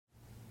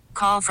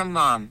Call from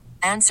mom.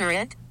 Answer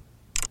it.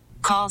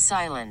 Call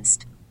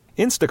silenced.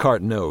 Instacart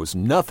knows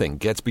nothing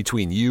gets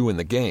between you and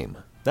the game.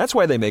 That's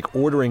why they make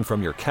ordering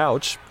from your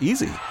couch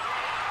easy.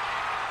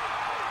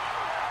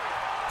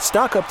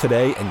 Stock up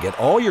today and get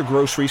all your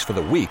groceries for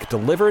the week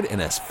delivered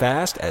in as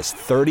fast as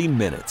 30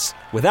 minutes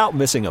without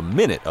missing a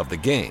minute of the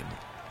game.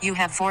 You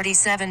have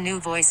 47 new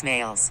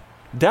voicemails.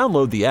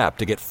 Download the app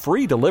to get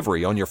free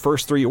delivery on your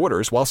first 3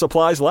 orders while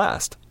supplies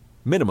last.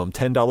 Minimum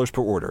 $10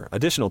 per order.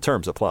 Additional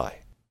terms apply.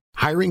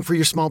 Hiring for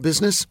your small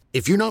business?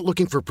 If you're not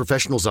looking for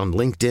professionals on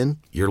LinkedIn,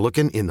 you're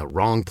looking in the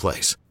wrong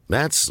place.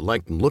 That's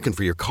like looking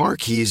for your car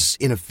keys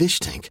in a fish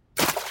tank.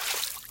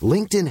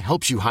 LinkedIn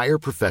helps you hire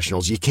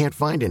professionals you can't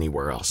find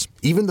anywhere else,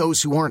 even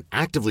those who aren't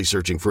actively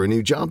searching for a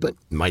new job but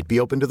might be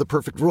open to the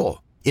perfect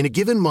role. In a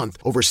given month,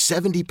 over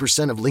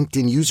 70% of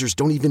LinkedIn users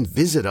don't even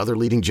visit other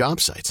leading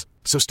job sites.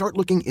 So start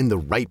looking in the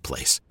right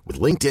place. With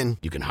LinkedIn,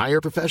 you can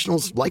hire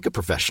professionals like a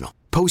professional.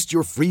 Post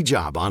your free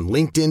job on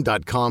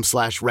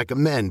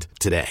linkedin.com/recommend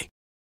today.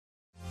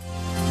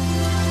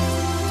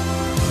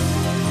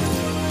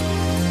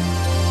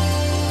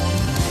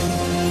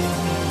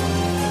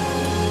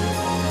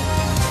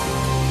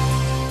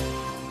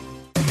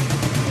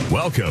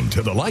 Welcome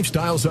to the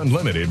Lifestyles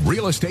Unlimited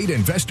Real Estate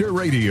Investor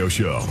Radio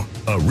Show,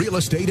 a real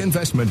estate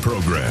investment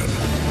program.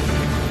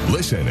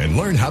 Listen and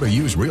learn how to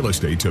use real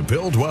estate to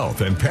build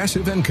wealth and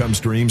passive income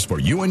streams for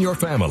you and your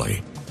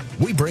family.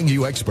 We bring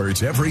you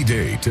experts every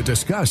day to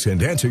discuss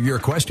and answer your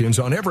questions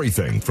on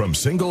everything from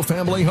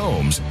single-family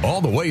homes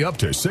all the way up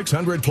to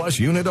 600-plus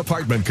unit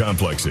apartment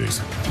complexes.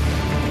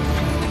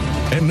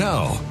 And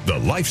now, the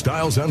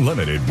Lifestyles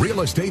Unlimited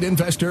Real Estate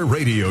Investor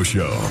Radio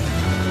Show.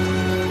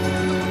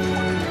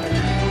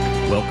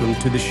 Welcome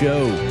to the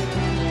show.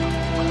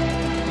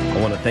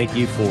 I want to thank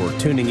you for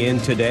tuning in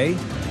today.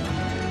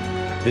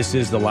 This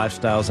is the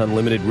Lifestyles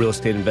Unlimited Real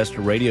Estate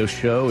Investor Radio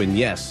Show. And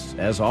yes,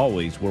 as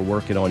always, we're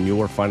working on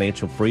your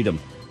financial freedom.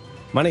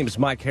 My name is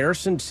Mike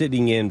Harrison,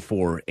 sitting in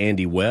for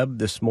Andy Webb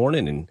this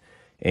morning. And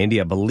Andy,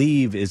 I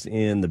believe, is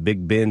in the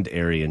Big Bend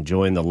area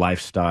enjoying the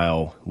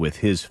lifestyle with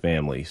his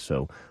family.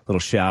 So a little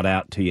shout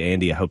out to you,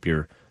 Andy. I hope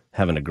you're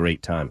having a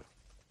great time.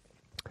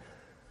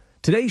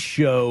 Today's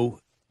show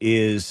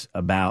is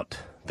about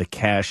the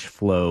cash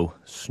flow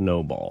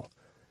snowball.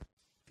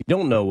 If you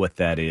don't know what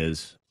that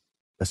is,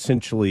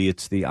 essentially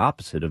it's the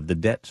opposite of the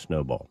debt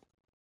snowball.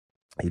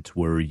 It's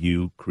where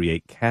you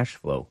create cash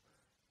flow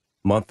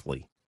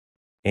monthly,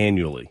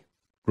 annually,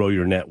 grow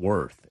your net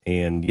worth.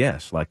 And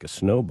yes, like a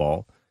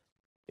snowball,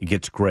 it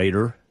gets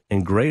greater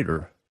and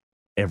greater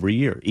every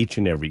year, each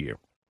and every year.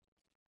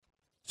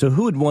 So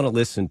who would want to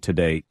listen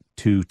today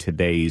to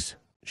today's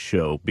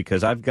show?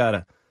 Because I've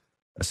got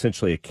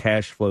essentially a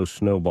cash flow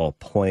snowball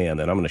plan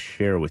that I'm going to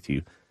share with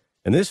you.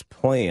 And this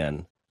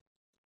plan,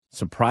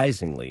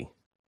 surprisingly,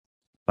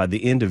 by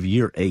the end of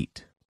year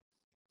 8,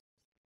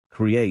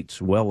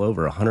 creates well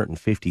over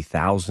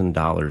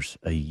 $150,000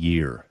 a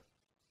year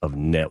of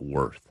net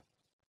worth.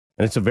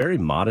 And it's a very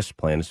modest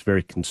plan. It's a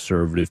very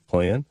conservative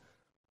plan.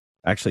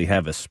 I actually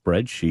have a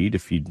spreadsheet.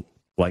 If you'd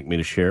like me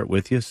to share it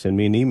with you, send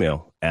me an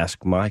email.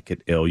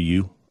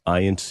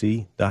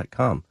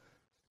 askmike@luinc.com.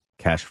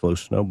 Cash flow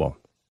snowball.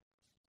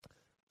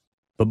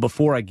 But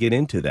before I get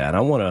into that, I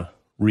want to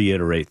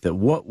reiterate that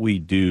what we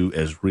do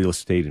as real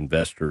estate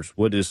investors,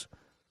 what is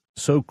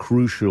so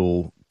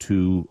crucial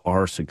to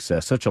our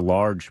success, such a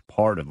large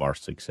part of our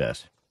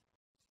success,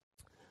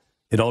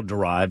 it all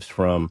derives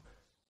from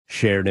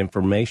shared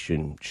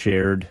information,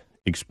 shared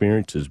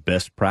experiences,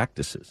 best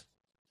practices.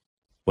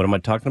 What am I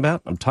talking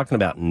about? I'm talking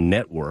about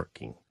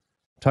networking.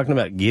 I'm talking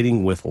about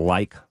getting with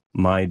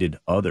like-minded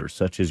others,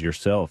 such as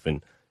yourself,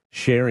 and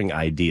sharing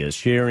ideas,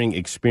 sharing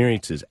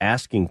experiences,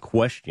 asking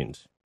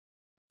questions,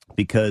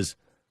 because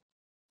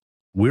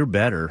we're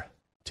better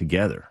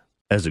together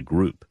as a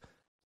group.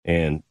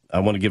 And I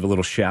want to give a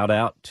little shout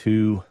out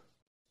to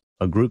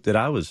a group that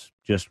I was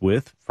just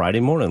with Friday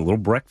morning, a little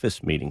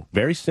breakfast meeting.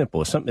 Very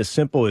simple. It's something as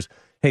simple as,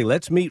 hey,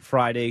 let's meet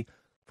Friday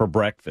for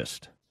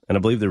breakfast. And I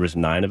believe there was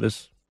 9 of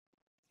us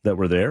that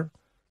were there. It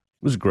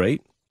was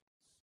great.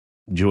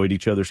 Enjoyed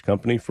each other's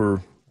company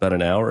for about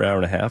an hour, hour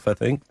and a half, I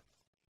think.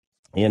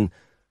 And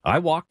I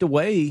walked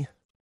away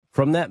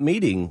from that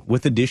meeting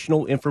with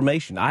additional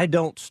information. I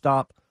don't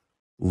stop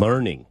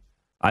learning.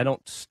 I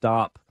don't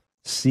stop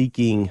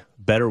seeking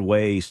better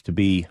ways to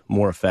be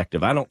more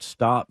effective. I don't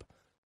stop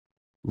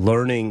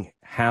learning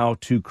how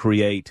to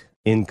create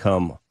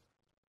income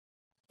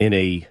in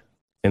a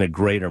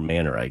greater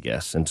manner, I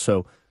guess. And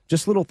so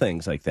just little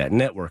things like that,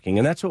 networking.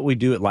 And that's what we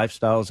do at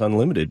Lifestyles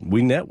Unlimited.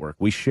 We network.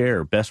 We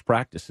share best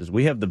practices.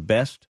 We have the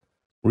best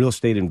real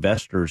estate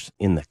investors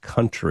in the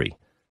country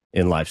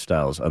in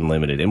Lifestyles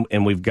Unlimited.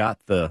 And we've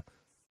got the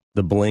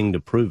bling to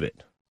prove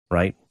it,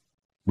 right?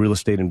 Real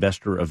Estate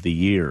Investor of the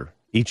Year,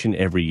 each and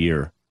every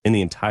year in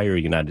the entire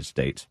United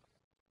States.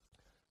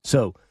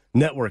 So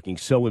networking,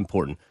 so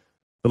important.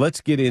 But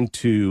let's get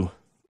into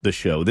the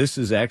show. This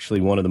is actually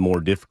one of the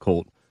more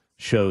difficult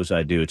shows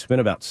I do. It's been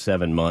about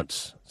 7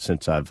 months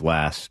since I've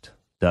last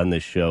done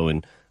this show,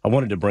 and I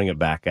wanted to bring it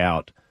back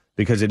out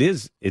because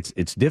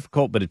it's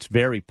difficult, but it's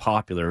very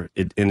popular.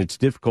 And it's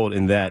difficult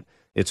in that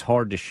it's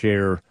hard to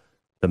share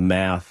the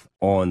math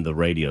on the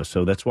radio.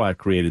 So that's why I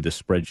created this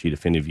spreadsheet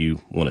if any of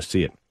you want to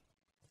see it.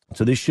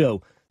 So this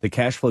show, the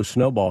Cash Flow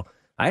Snowball,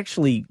 I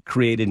actually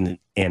created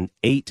an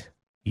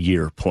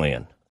 8-year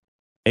plan.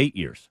 8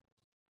 years.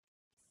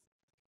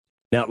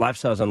 Now,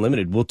 Lifestyles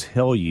Unlimited will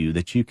tell you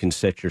that you can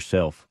set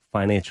yourself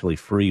financially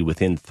free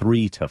within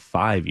 3 to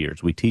 5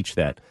 years. We teach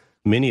that.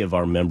 Many of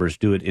our members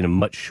do it in a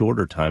much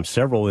shorter time,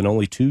 several in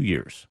only 2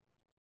 years.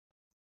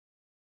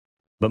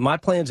 But my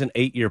plan's an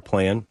 8-year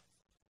plan.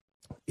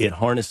 It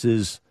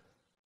harnesses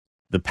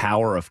the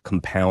power of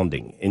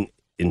compounding. And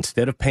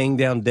instead of paying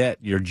down debt,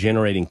 you're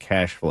generating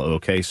cash flow,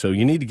 okay? So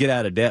you need to get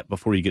out of debt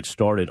before you get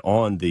started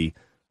on the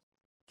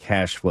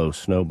Cash Flow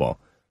Snowball.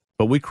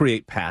 But we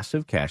create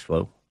passive cash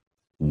flow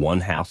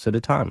one house at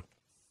a time.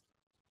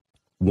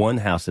 One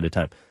house at a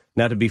time.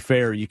 Now, to be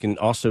fair, you can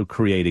also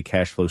create a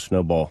cash flow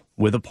snowball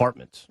with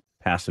apartments,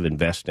 passive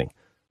investing.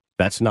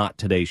 That's not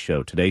today's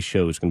show. Today's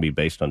show is going to be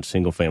based on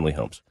single-family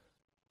homes.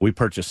 We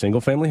purchase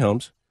single-family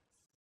homes.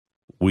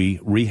 We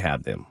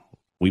rehab them.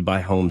 We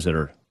buy homes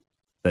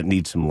that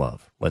need some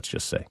love, let's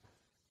just say.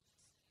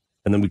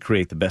 And then we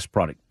create the best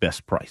product,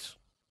 best price.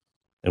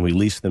 And we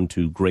lease them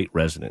to great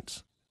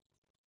residents.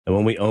 And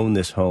when we own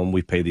this home,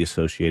 we pay the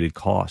associated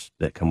costs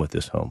that come with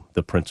this home,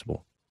 the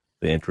principal,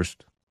 the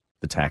interest,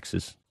 the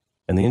taxes,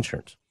 and the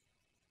insurance.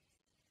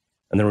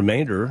 And the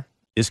remainder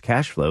is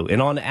cash flow.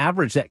 And on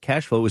average, that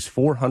cash flow is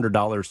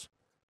 $400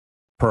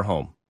 per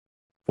home.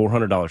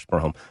 $400 per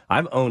home.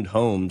 I've owned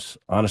homes,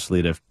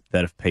 honestly, that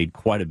have paid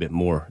quite a bit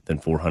more than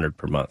 $400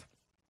 per month.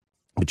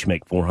 But you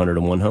make $400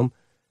 on one home,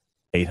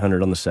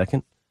 $800 on the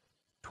second,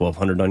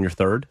 $1,200 on your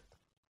third,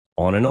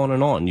 on and on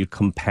and on. You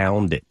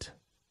compound it.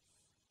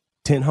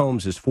 10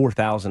 homes is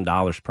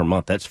 $4,000 per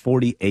month. That's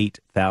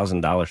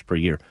 $48,000 per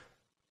year.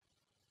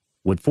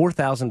 Would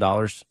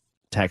 $4,000,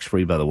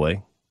 tax-free, by the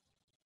way,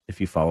 if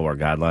you follow our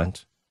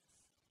guidelines,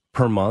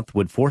 per month,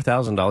 would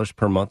 $4,000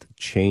 per month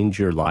change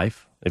your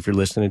life? If you're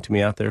listening to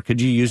me out there,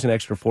 could you use an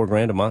extra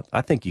 $4,000 a month?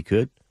 I think you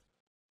could.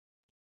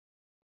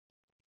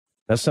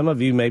 Now, some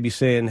of you may be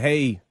saying,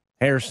 hey,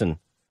 Harrison,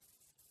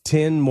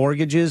 10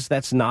 mortgages,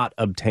 that's not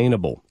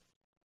obtainable.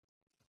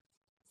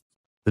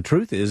 The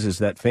truth is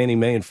that Fannie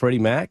Mae and Freddie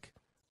Mac,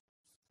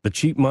 the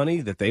cheap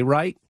money that they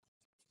write,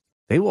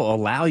 they will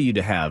allow you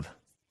to have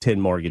 10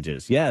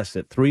 mortgages. Yes,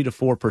 at 3 to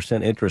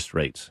 4% interest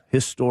rates,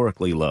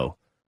 historically low.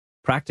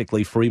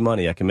 Practically free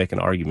money. I can make an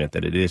argument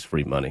that it is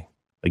free money.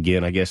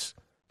 Again, I guess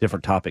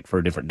different topic for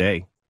a different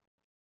day.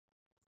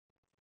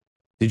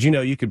 Did you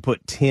know you could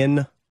put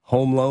 10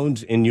 home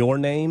loans in your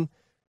name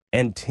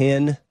and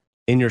 10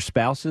 in your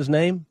spouse's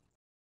name?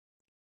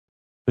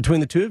 Between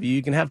the two of you,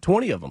 you can have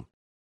 20 of them.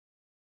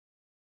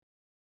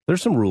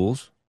 There's some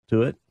rules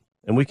to it,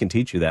 and we can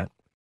teach you that.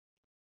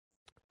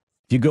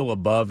 If you go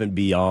above and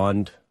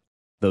beyond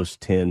those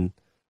 10,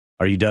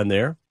 are you done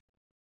there?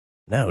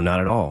 No, not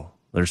at all.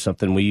 There's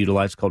something we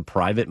utilize called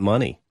private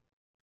money.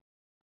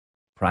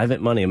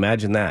 Private money,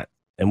 imagine that.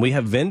 And we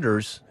have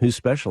vendors who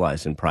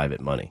specialize in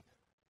private money.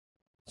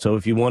 So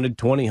if you wanted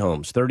 20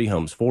 homes, 30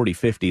 homes, 40,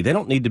 50, they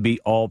don't need to be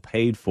all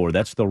paid for.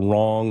 That's the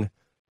wrong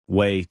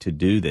way to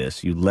do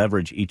this. You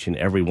leverage each and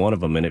every one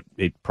of them, and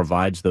it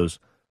provides those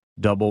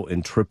double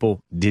and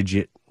triple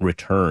digit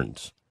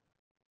returns.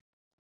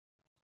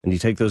 And you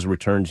take those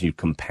returns, you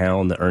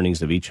compound the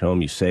earnings of each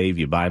home, you save,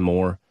 you buy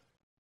more,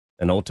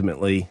 and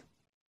ultimately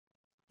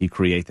you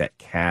create that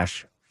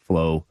cash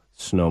flow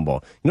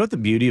snowball. You know what the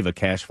beauty of a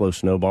cash flow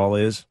snowball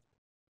is?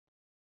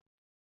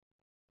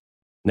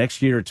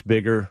 Next year it's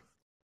bigger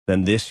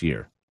than this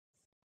year.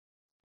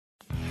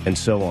 And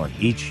so on.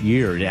 Each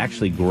year it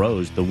actually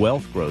grows, the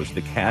wealth grows,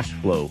 the cash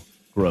flow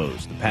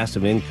grows, the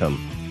passive income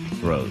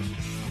grows.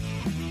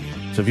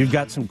 So if you've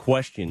got some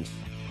questions,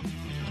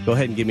 go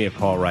ahead and give me a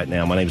call right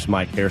now. My name is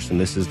Mike Harrison.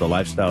 This is the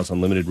Lifestyles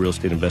Unlimited Real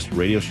Estate Investor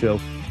Radio Show.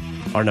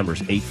 Our number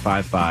is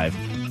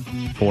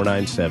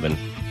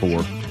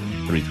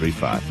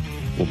 855-497-4335.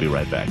 We'll be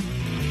right back.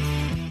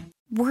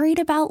 Worried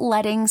about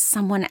letting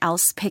someone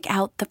else pick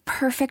out the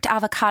perfect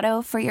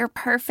avocado for your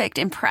perfect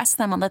impress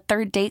them on the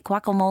third date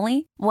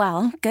guacamole?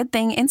 Well, good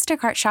thing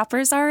Instacart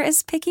shoppers are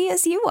as picky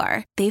as you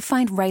are. They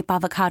find ripe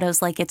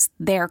avocados like it's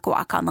their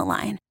guac on the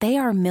line. They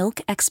are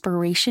milk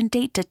expiration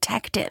date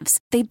detectives.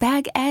 They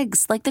bag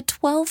eggs like the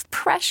 12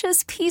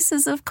 precious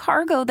pieces of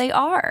cargo they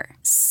are.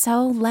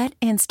 So let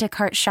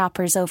Instacart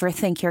shoppers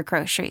overthink your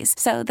groceries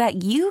so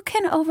that you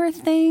can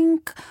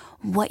overthink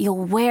what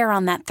you'll wear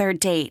on that third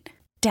date.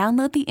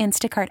 Download the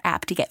Instacart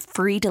app to get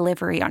free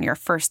delivery on your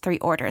first 3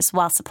 orders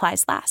while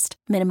supplies last.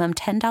 Minimum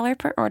 $10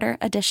 per order.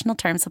 Additional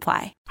terms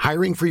apply.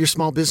 Hiring for your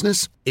small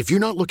business? If you're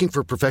not looking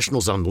for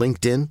professionals on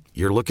LinkedIn,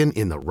 you're looking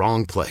in the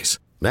wrong place.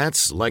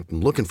 That's like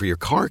looking for your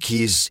car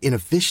keys in a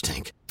fish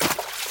tank.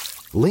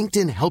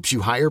 LinkedIn helps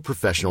you hire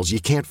professionals you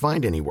can't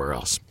find anywhere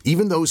else,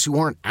 even those who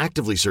aren't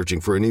actively searching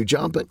for a new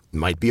job but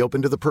might be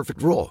open to the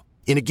perfect role.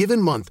 In a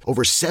given month,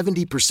 over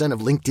 70%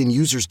 of LinkedIn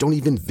users don't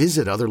even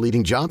visit other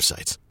leading job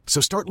sites.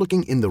 So start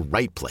looking in the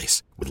right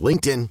place. With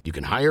LinkedIn, you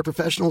can hire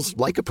professionals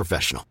like a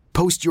professional.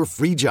 Post your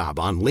free job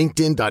on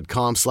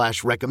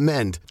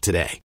linkedin.com/recommend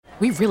today.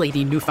 We really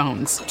need new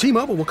phones.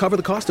 T-Mobile will cover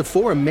the cost of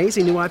 4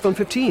 amazing new iPhone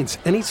 15s,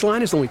 and each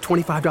line is only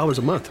 $25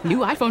 a month. New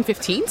iPhone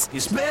 15s?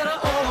 It's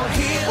better over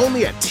here.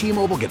 Only at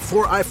T-Mobile, get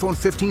 4 iPhone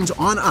 15s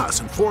on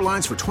us and 4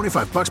 lines for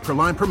 $25 per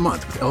line per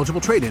month with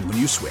eligible trade-in when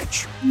you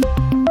switch.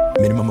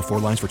 Minimum of 4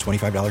 lines for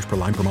 $25 per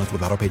line per month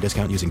with autopay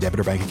discount using debit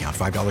or bank account.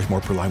 $5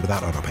 more per line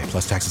without autopay,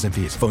 plus taxes and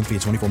fees. Phone fee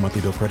at 24 monthly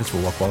bill credits for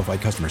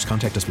well-qualified customers.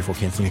 Contact us before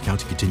canceling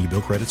account to continue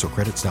bill credits or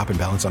credit stop and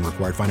balance on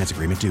required finance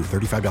agreement due.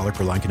 $35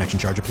 per line connection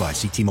charge applies.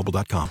 See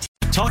T-Mobile.com.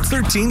 Talk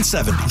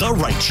 1370, the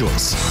right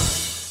choice.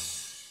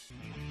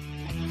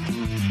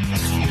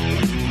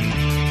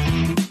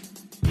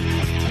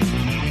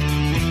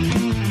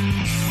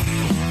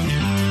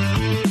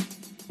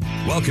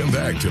 Welcome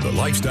back to the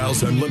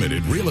Lifestyles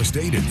Unlimited Real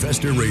Estate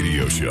Investor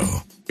Radio Show.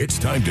 It's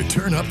time to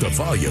turn up the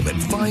volume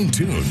and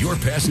fine-tune your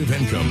passive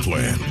income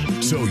plan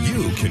so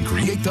you can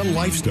create the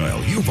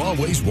lifestyle you've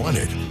always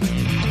wanted.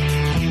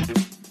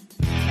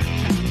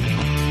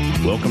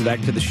 Welcome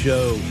back to the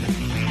show.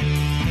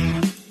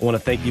 I want to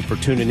thank you for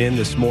tuning in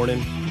this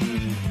morning.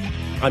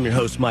 I'm your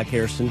host, Mike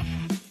Harrison,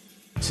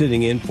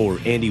 sitting in for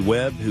Andy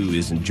Webb, who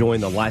is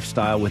enjoying the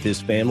lifestyle with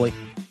his family.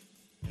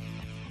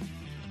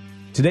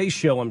 Today's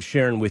show I'm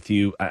sharing with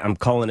you, I'm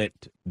calling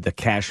it the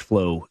cash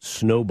flow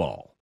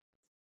snowball.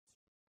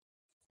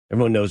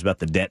 Everyone knows about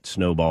the debt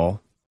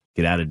snowball.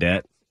 Get out of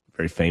debt.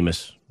 Very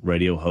famous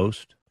radio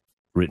host,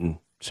 written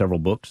several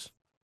books.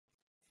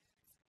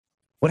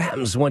 What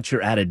happens once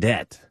you're out of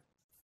debt?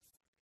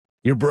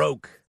 You're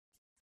broke.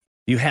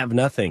 You have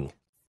nothing.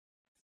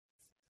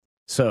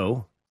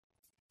 So,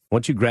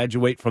 once you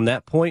graduate from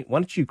that point, why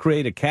don't you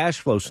create a cash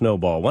flow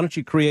snowball? Why don't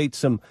you create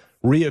some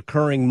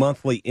reoccurring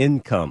monthly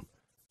income?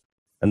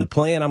 And the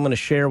plan I'm going to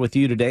share with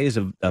you today is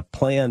a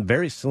plan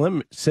very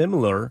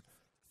similar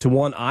to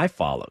one I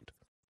followed.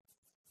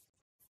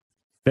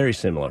 Very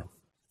similar.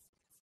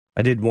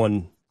 I did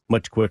one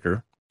much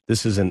quicker.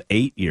 This is an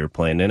 8-year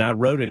plan, and I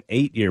wrote an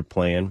 8-year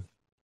plan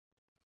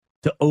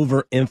to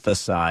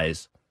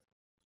overemphasize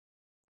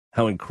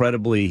how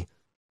incredibly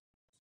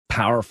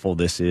powerful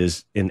this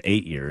is in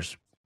 8 years.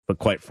 But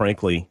quite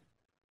frankly,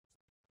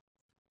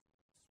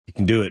 you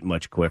can do it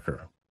much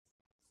quicker.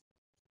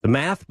 The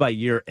math by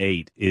year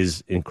 8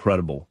 is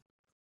incredible.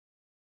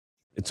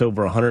 It's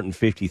over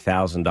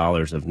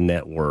 $150,000 of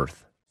net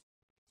worth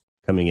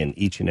coming in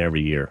each and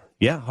every year.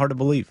 Yeah, hard to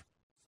believe.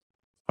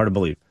 Hard to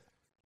believe.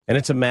 And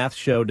it's a math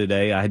show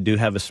today. I do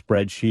have a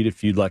spreadsheet.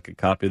 If you'd like a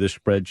copy of the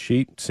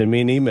spreadsheet, send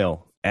me an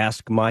email.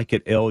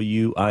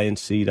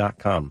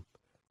 AskMike@LUINC.com.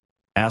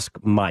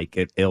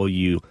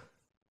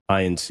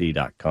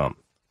 AskMike@LUINC.com.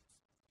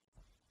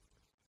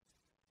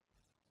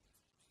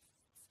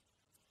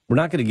 We're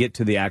not going to get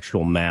to the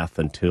actual math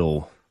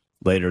until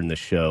later in the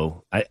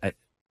show.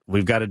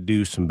 We've got to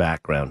do some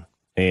background.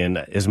 And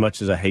as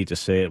much as I hate to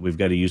say it, we've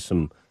got to use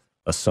some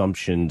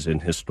assumptions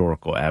and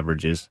historical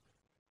averages.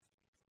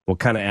 What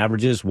kind of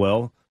averages?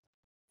 Well,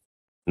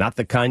 not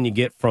the kind you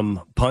get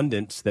from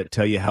pundits that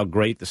tell you how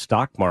great the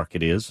stock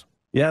market is.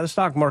 Yeah, the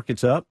stock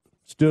market's up.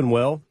 It's doing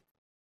well.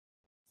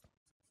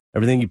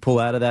 Everything you pull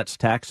out of that's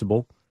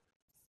taxable.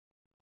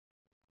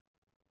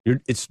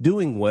 It's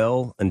doing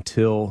well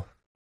until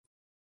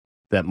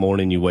that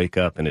morning you wake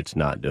up and it's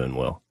not doing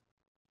well.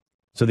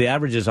 So the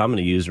averages I'm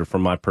going to use are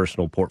from my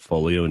personal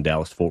portfolio in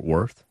Dallas-Fort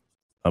Worth.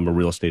 I'm a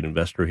real estate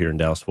investor here in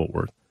Dallas-Fort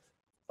Worth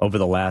over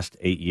the last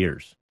 8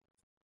 years.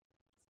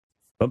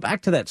 But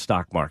back to that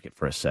stock market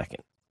for a second.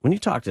 When you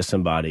talk to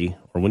somebody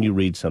or when you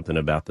read something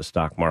about the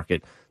stock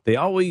market, they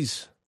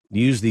always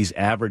use these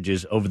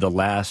averages over the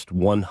last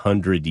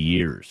 100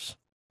 years.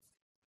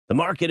 The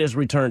market has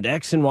returned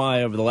X and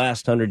Y over the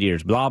last 100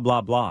 years, blah, blah,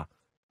 blah.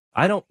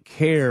 I don't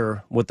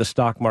care what the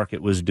stock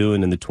market was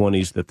doing in the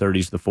 20s, the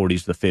 30s, the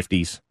 40s, the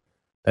 50s.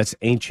 That's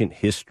ancient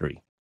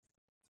history.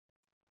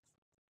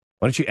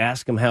 Why don't you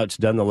ask them how it's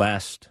done the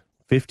last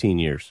 15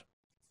 years?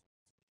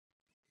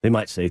 They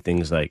might say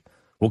things like,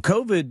 well,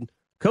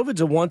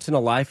 COVID's a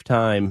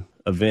once-in-a-lifetime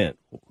event.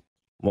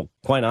 Well,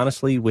 quite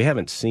honestly, we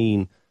haven't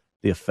seen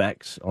the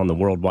effects on the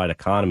worldwide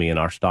economy and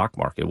our stock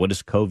market. What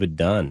has COVID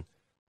done?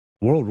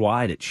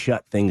 Worldwide, it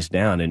shut things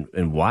down.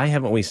 And why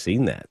haven't we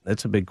seen that?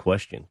 That's a big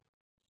question.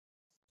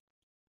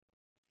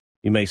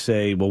 You may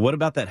say, well, what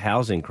about that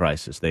housing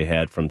crisis they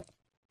had from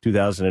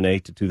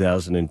 2008 to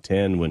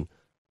 2010 when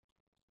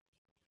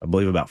I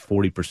believe about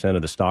 40%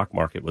 of the stock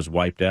market was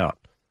wiped out?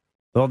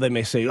 Well, they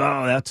may say,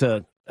 oh, that's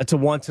a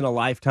once in a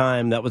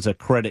lifetime. That was a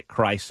credit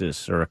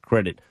crisis or a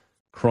credit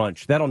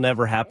crunch. That'll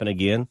never happen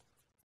again.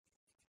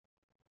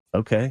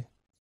 Okay.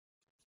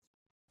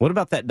 What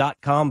about that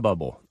dot-com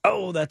bubble?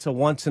 Oh, that's a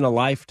once in a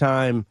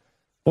lifetime.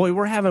 Boy,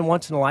 we're having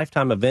once in a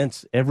lifetime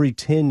events every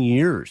 10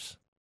 years.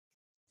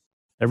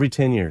 Every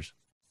 10 years,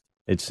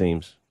 it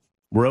seems.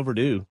 We're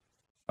overdue.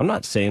 I'm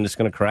not saying it's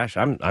going to crash.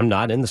 I'm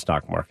not in the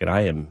stock market.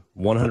 I am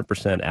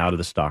 100% out of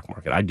the stock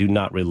market. I do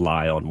not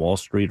rely on Wall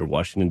Street or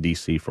Washington,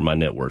 D.C. for my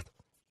net worth.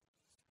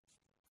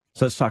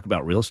 So let's talk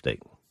about real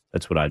estate.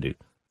 That's what I do.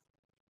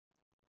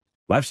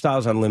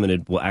 Lifestyles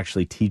Unlimited will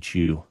actually teach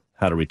you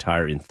how to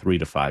retire in 3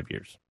 to 5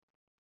 years.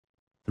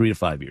 3 to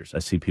 5 years. I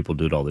see people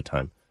do it all the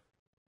time.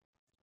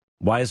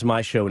 Why is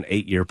my show an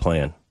 8-year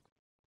plan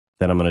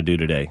that I'm going to do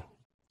today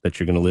that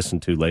you're going to listen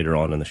to later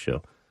on in the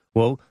show?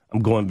 Well, I'm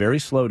going very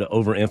slow to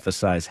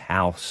overemphasize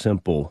how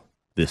simple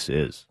this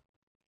is.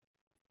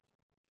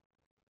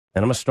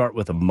 And I'm going to start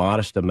with a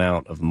modest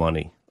amount of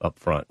money up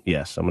front.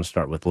 Yes, I'm going to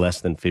start with less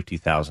than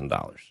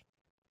 $50,000.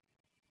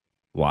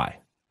 Why?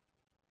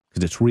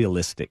 Because it's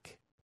realistic.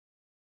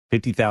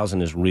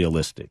 $50,000 is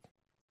realistic.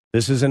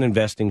 This is an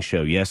investing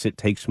show. Yes, it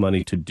takes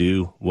money to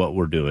do what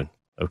we're doing,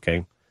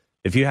 okay?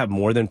 If you have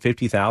more than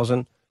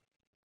 $50,000,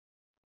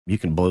 you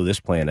can blow this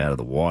plan out of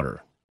the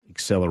water,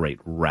 accelerate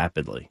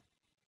rapidly.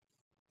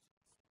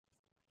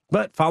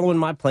 But following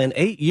my plan,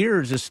 8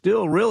 years is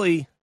still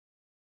really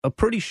a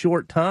pretty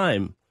short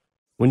time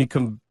when you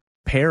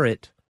compare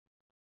it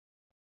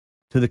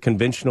to the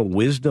conventional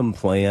wisdom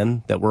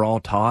plan that we're all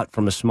taught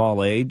from a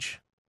small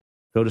age.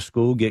 Go to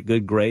school, get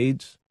good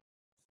grades,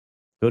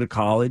 go to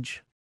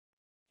college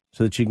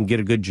so that you can get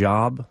a good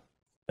job.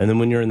 And then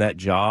when you're in that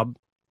job,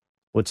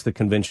 what's the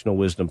conventional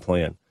wisdom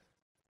plan?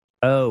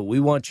 Oh, we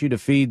want you to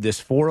feed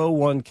this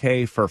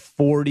 401k for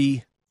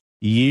 40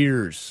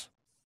 years.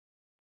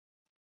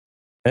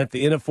 At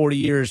the end of 40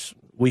 years,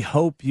 we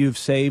hope you've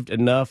saved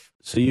enough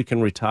so you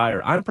can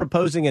retire. I'm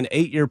proposing an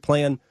 8-year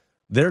plan.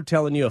 They're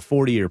telling you a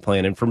 40-year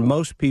plan. And for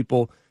most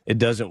people, it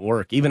doesn't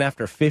work, even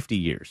after 50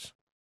 years.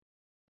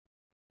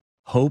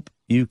 Hope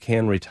you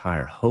can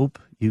retire. Hope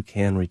you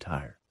can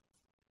retire.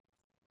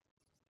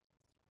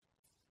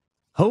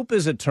 Hope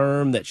is a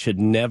term that should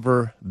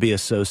never be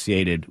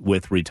associated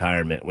with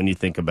retirement when you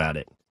think about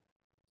it.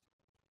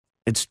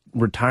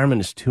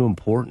 Retirement is too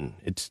important.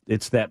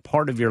 It's that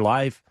part of your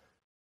life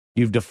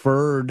you've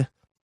deferred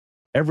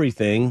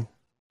everything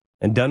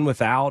and done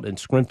without and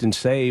scrimped and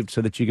saved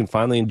so that you can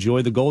finally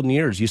enjoy the golden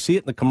years. You see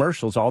it in the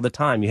commercials all the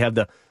time. You have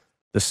the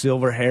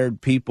silver-haired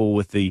people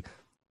with the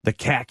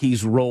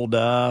khakis rolled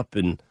up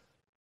and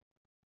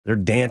they're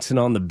dancing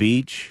on the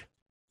beach.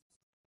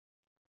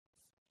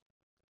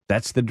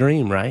 That's the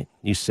dream, right?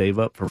 You save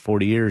up for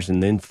 40 years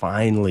and then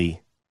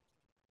finally,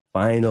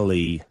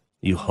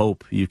 you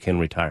hope you can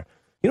retire.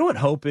 You know what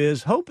hope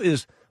is? Hope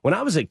is when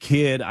I was a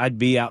kid, I'd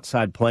be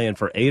outside playing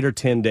for 8 or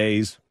 10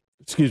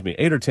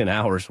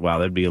 hours. Wow,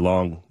 that'd be a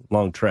long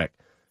trek.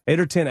 8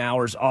 or 10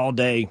 hours all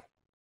day,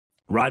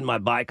 riding my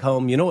bike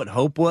home. You know what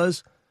hope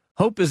was?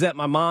 Hope is that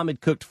my mom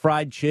had cooked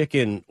fried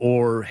chicken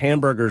or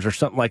hamburgers or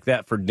something like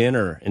that for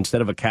dinner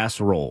instead of a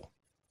casserole.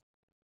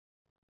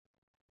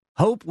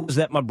 Hope was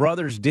that my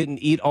brothers didn't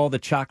eat all the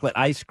chocolate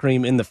ice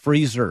cream in the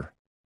freezer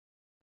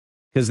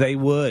because they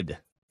would.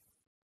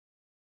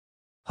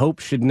 Hope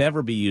should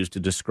never be used to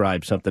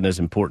describe something as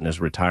important as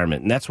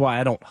retirement, and that's why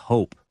I don't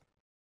hope.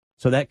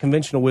 So that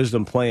conventional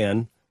wisdom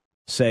plan,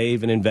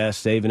 save and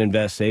invest, save and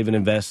invest, save and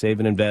invest, save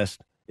and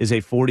invest, is a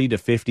 40 to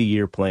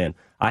 50-year plan.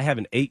 I have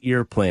an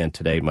 8-year plan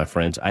today, my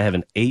friends. I have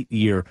an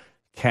 8-year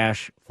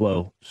cash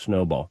flow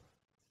snowball.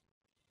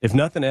 If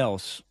nothing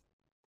else,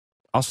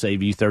 I'll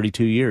save you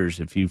 32 years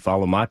if you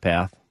follow my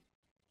path.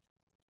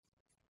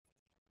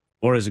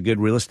 Or as a good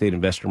real estate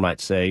investor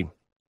might say,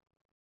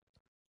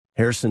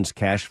 Harrison's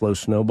cash flow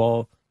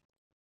snowball,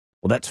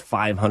 well, that's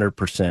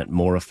 500%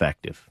 more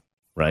effective,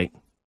 right?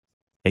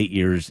 8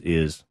 years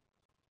is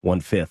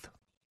 1/5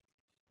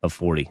 of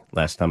 40,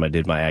 last time I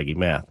did my Aggie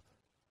math.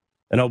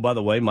 And oh, by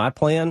the way, my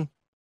plan,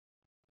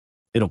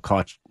 it'll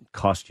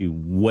cost you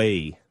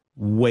way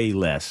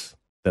less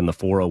than the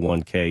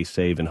 401k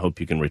save and hope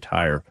you can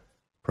retire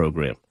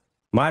program.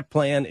 My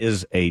plan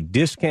is a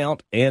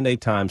discount and a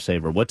time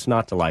saver. What's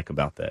not to like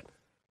about that?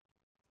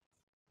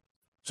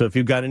 So if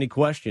you've got any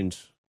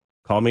questions,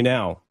 call me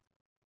now.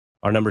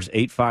 Our number is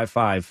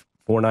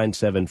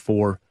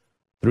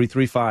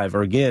 855-497-4335.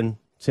 Or again,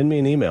 send me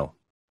an email.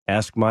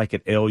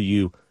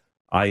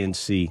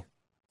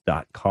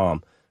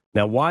 askmike@luinc.com.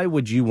 Now, why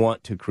would you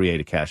want to create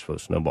a cash flow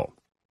snowball?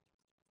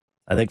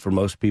 I think for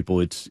most people,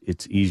 it's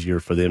easier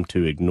for them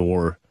to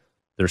ignore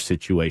their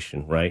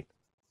situation, right?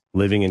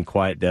 Living in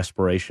quiet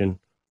desperation,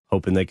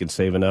 hoping they can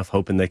save enough,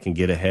 hoping they can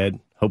get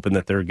ahead, hoping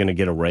that they're going to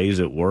get a raise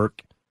at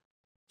work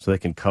so they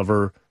can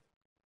cover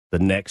the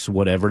next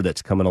whatever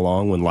that's coming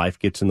along when life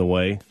gets in the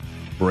way.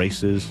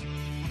 Braces,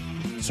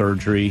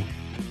 surgery,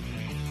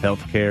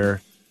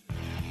 healthcare,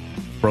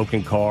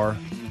 broken car.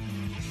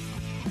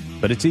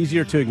 But it's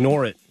easier to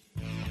ignore it.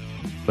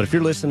 But if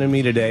you're listening to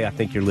me today, I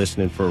think you're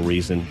listening for a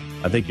reason.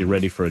 I think you're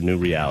ready for a new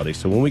reality.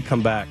 So when we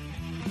come back,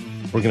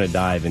 we're going to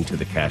dive into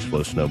the cash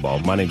flow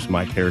snowball. My name's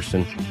Mike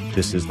Harrison.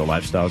 This is the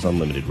Lifestyles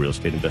Unlimited Real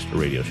Estate Investor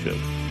Radio Show.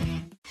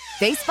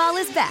 Baseball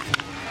is back,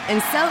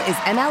 and so is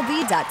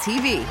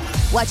MLB.tv.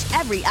 Watch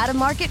every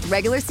out-of-market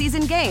regular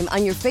season game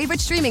on your favorite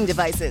streaming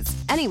devices,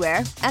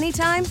 anywhere,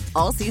 anytime,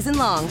 all season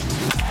long.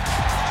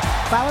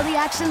 Follow the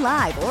action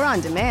live or on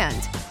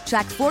demand.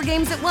 Track 4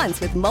 games at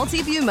once with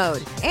multi-view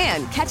mode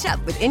and catch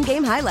up with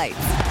in-game highlights.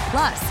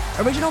 Plus,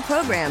 original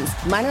programs,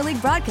 minor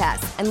league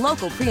broadcasts, and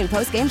local pre- and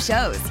post-game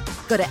shows.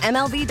 Go to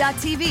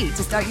MLB.tv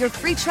to start your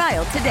free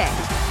trial today.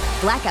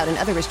 Blackout and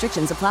other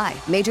restrictions apply.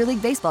 Major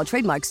League Baseball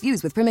trademarks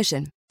used with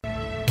permission.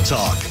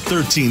 Talk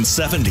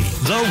 1370,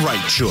 the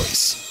right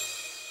choice.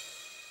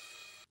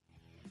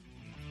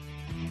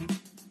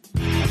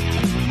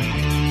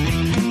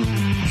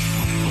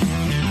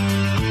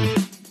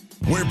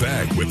 We're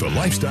back with the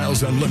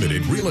Lifestyles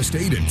Unlimited Real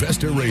Estate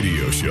Investor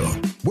Radio Show.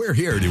 We're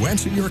here to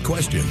answer your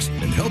questions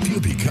and help you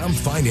become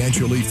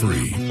financially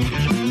free.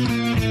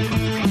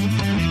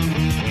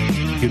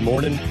 Good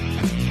morning.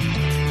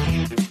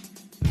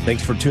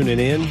 Thanks for tuning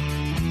in.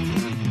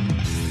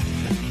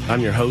 I'm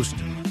your host,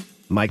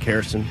 Mike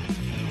Harrison.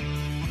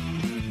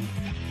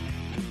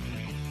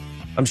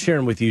 I'm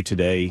sharing with you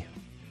today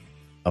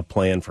a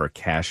plan for a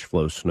cash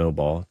flow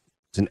snowball.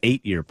 It's an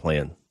 8-year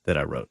plan that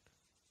I wrote.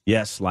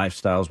 Yes,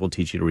 Lifestyles will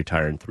teach you to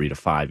retire in 3 to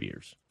 5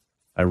 years.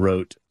 I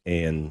wrote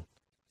a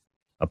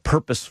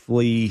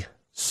purposefully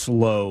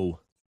slow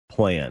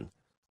plan.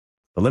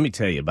 But let me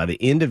tell you, by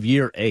the end of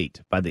year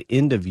 8,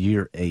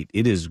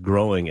 it is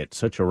growing at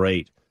such a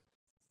rate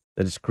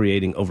that it's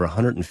creating over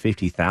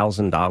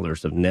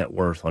 $150,000 of net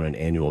worth on an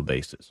annual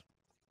basis.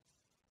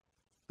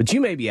 But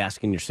you may be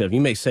asking yourself, you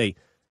may say,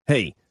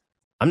 hey,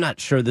 I'm not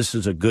sure this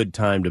is a good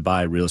time to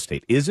buy real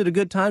estate. Is it a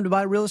good time to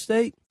buy real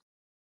estate?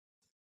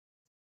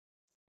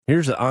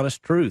 Here's the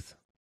honest truth.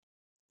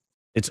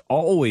 It's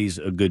always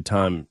a good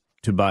time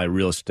to buy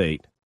real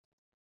estate.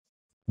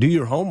 Do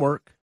your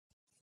homework.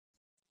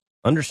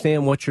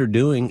 Understand what you're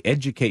doing.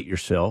 Educate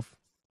yourself.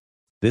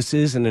 This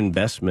is an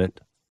investment,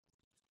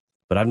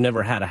 but I've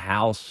never had a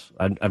house.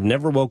 I've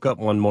never woke up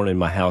one morning and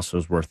my house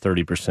was worth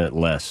 30%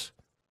 less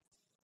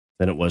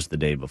than it was the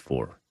day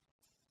before.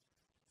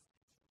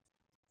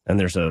 And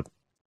there's a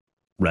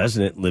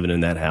resident living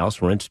in that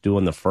house. Rent's due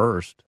on the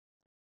 1st.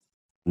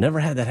 Never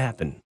had that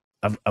happen.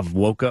 I've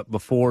woke up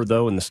before,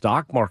 though, and the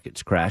stock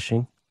market's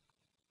crashing,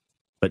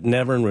 but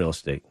never in real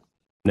estate.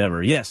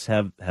 Never. Yes,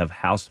 have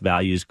house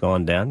values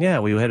gone down? Yeah,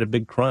 we had a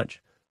big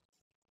crunch.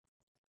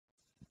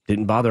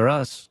 Didn't bother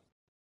us.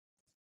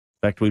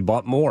 In fact, we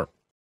bought more.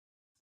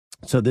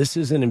 So this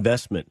is an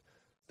investment.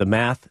 The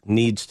math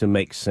needs to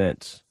make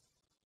sense.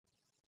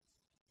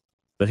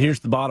 But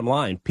here's the bottom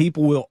line.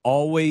 People will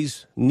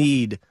always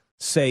need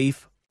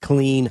safe,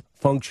 clean,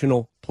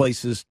 functional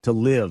places to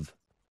live.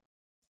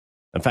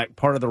 In fact,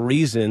 part of the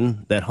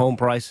reason that home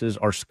prices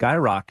are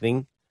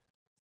skyrocketing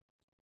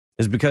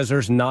is because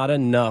there's not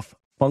enough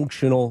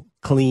functional,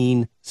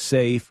 clean,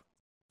 safe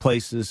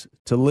places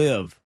to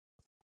live.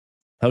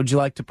 How would you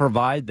like to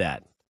provide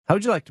that? How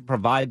would you like to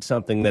provide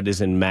something that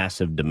is in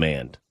massive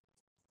demand?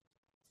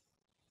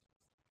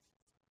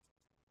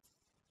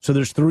 So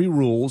there's 3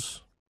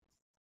 rules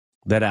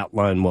that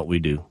outline what we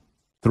do.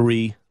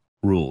 3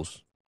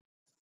 rules.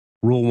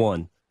 Rule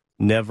 1,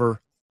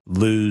 never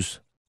lose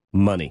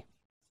money.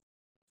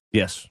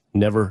 Yes,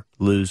 never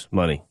lose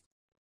money.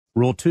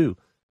 Rule 2,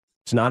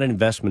 it's not an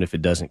investment if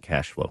it doesn't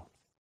cash flow.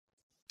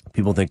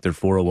 People think their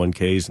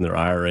 401ks and their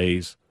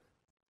IRAs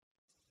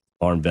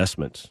are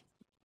investments.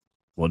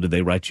 Well, did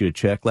they write you a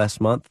check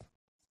last month?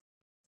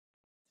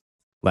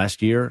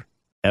 Last year?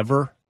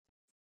 Ever?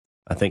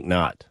 I think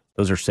not.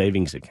 Those are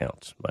savings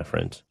accounts, my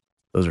friends.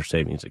 Those are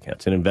savings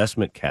accounts. An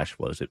investment cash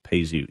flows. It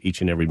pays you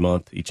each and every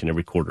month, each and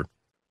every quarter.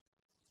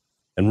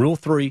 And rule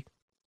 3,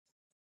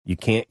 you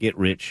can't get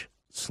rich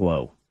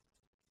slow.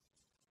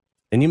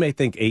 And you may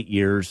think 8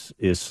 years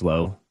is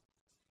slow.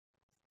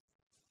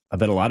 I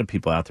bet a lot of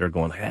people out there are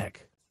going,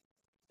 heck,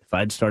 if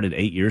I'd started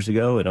 8 years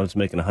ago and I was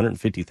making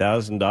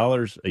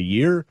 $150,000 a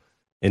year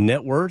in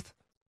net worth,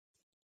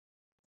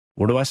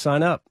 where do I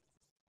sign up?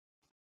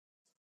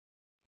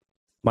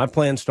 My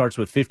plan starts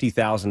with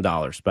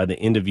 $50,000. By the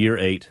end of year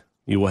 8,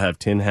 you will have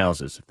 10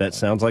 houses. If that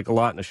sounds like a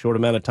lot in a short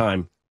amount of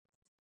time,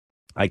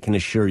 I can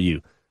assure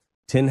you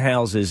 10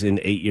 houses in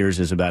 8 years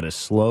is about as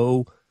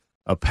slow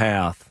a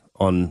path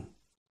on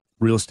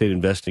real estate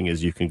investing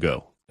as you can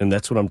go. And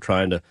that's what I'm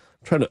trying to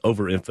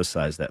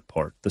overemphasize that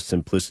part, the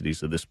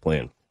simplicities of this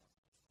plan.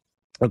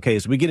 Okay,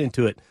 as we get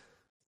into it,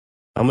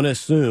 I'm going to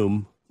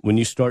assume when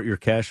you start your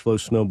cash flow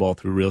snowball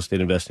through real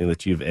estate investing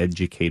that you've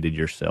educated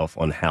yourself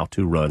on how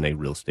to run a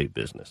real estate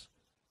business.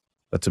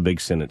 That's a big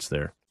sentence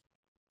there.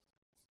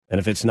 And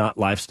if it's not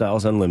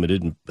Lifestyles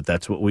Unlimited, but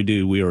that's what we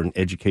do, we are an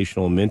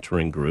educational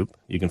mentoring group.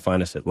 You can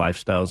find us at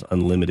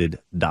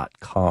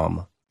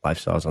lifestylesunlimited.com,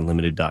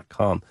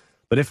 lifestylesunlimited.com.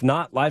 But if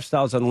not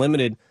Lifestyles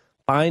Unlimited,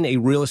 find a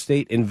real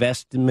estate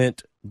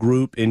investment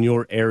group in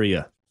your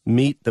area.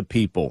 Meet the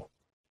people.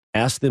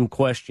 Ask them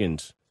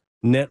questions.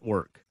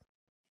 Network.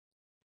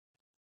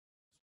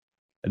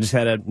 I just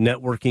had a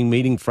networking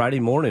meeting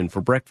Friday morning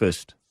for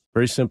breakfast.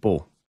 Very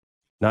simple.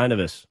 9 of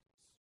us.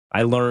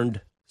 I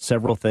learned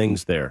several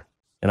things there.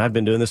 And I've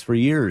been doing this for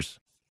years.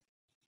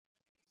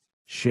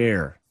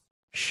 Share,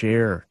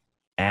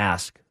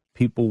 ask.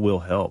 People will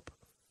help.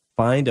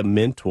 Find a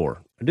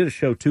mentor. I did a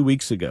show 2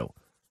 weeks ago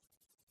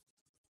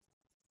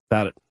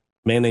about a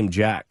man named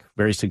Jack,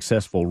 very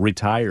successful,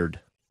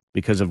 retired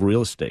because of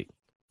real estate.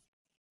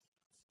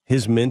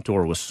 his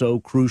mentor was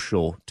so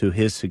crucial to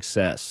his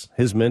success.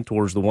 His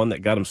mentor is the one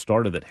that got him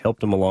started, that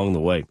helped him along the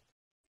way.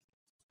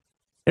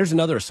 Here's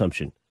another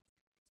assumption.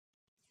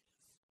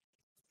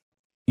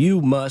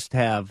 You must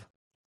have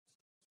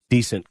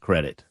decent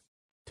credit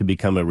to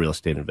become a real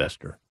estate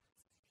investor.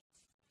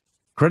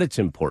 Credit's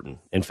important.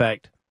 In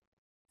fact,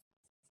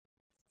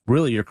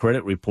 really your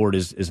credit report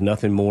is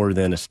nothing more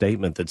than a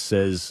statement that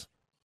says,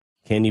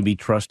 can you be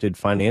trusted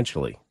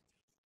financially?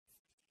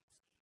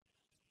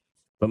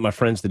 But my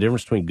friends, the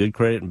difference between good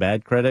credit and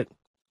bad credit,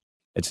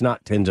 it's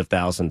not tens of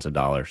thousands of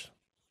dollars.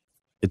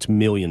 It's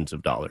millions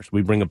of dollars.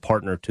 We bring a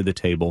partner to the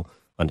table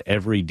on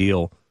every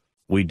deal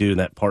we do.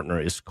 That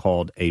partner is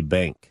called a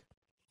bank.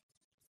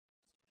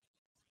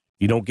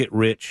 You don't get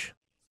rich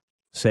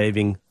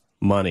saving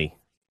money.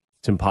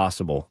 It's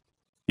impossible.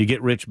 You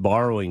get rich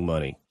borrowing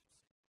money.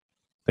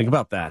 Think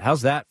about that.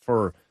 How's that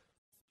for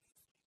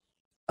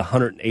a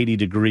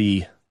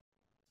 180-degree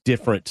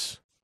difference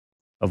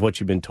of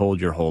what you've been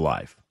told your whole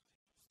life?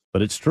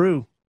 But it's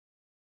true.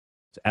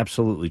 It's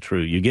absolutely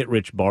true. You get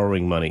rich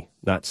borrowing money,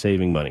 not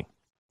saving money.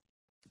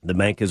 The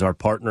bank is our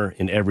partner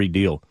in every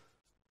deal.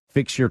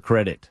 Fix your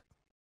credit.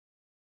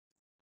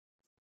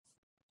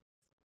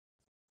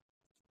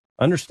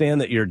 Understand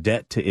that your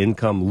debt to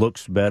income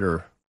looks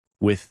better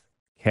with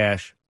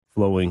cash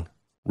flowing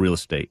real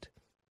estate.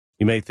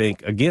 You may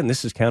think, again,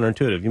 this is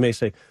counterintuitive. You may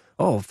say,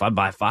 oh, if I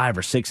buy 5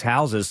 or 6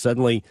 houses,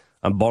 suddenly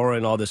I'm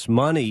borrowing all this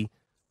money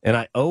and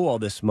I owe all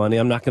this money.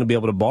 I'm not going to be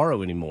able to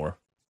borrow anymore.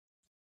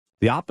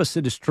 The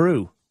opposite is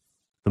true.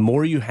 The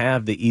more you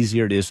have, the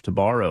easier it is to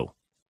borrow.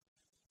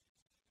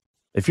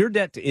 If your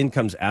debt to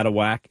income's out of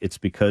whack, it's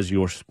because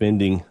you're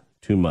spending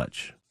too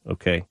much,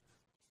 okay?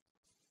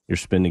 You're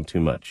spending too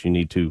much. You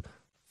need to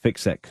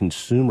fix that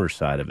consumer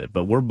side of it.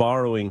 But we're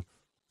borrowing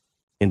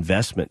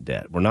investment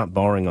debt. We're not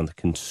borrowing on the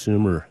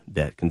consumer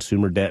debt.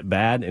 Consumer debt,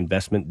 bad.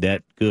 Investment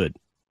debt, good.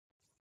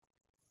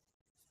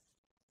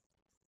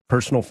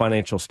 Personal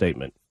financial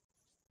statement.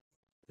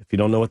 If you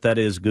don't know what that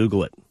is,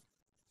 Google it.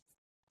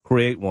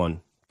 Create one.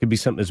 It could be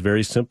something that's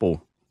very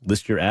simple.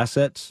 List your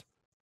assets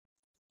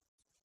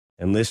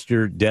and list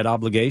your debt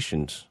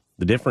obligations.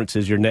 The difference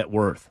is your net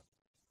worth.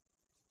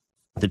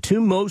 The two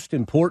most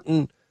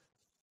important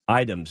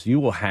items you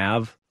will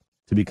have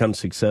to become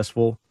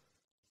successful,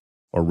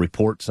 or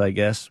reports, I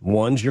guess.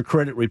 One's your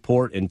credit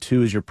report, and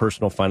 2 is your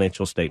personal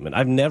financial statement.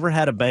 I've never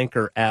had a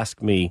banker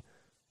ask me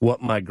what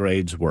my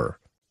grades were.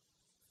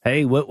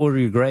 Hey, what were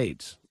your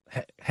grades?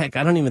 Heck,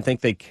 I don't even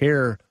think they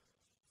care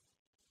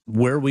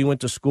where we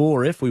went to school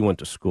or if we went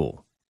to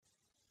school.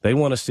 They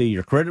want to see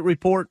your credit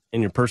report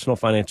and your personal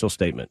financial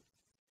statement.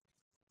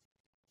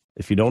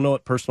 If you don't know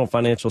what personal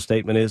financial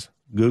statement is,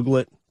 Google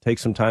it. Take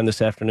some time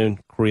this afternoon.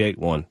 Create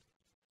one.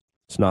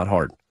 It's not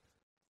hard.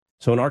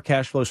 So in our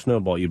cash flow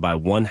snowball, you buy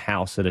one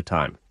house at a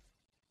time.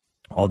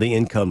 All the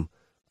income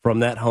from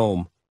that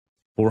home,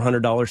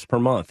 $400 per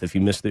month. If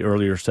you missed the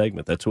earlier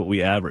segment, that's what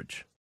we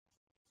average.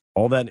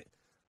 All that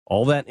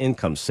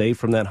income saved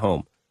from that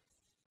home,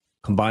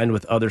 combined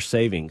with other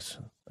savings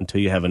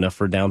until you have enough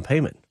for a down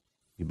payment.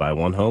 You buy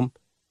one home,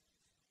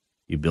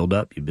 you build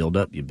up, you build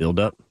up, you build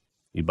up.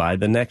 You buy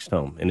the next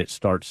home, and it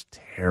starts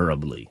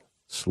terribly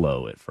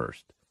slow at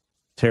first.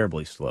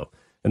 Terribly slow.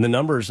 And the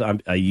numbers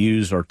I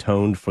use are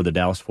toned for the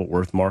Dallas-Fort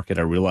Worth market.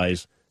 I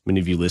realize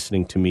many of you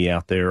listening to me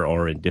out there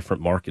are in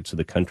different markets of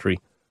the country.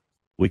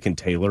 We can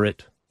tailor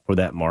it for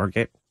that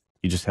market.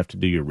 You just have to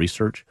do your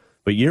research.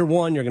 But year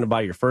one, you're going to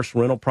buy your first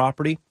rental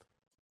property.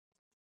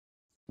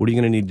 What are you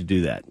going to need to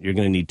do that? You're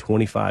going to need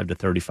 $25,000 to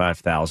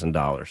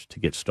 $35,000 to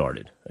get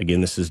started.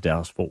 Again, this is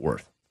Dallas-Fort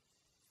Worth.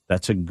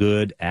 That's a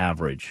good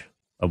average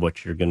of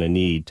what you're going to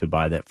need to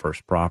buy that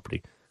first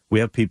property. We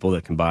have people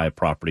that can buy a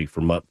property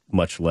for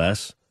much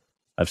less.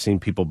 I've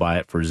seen people buy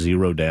it for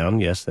 $0 down.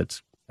 Yes,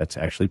 that's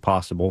actually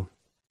possible.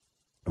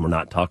 And we're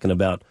not talking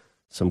about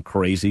some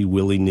crazy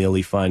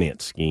willy-nilly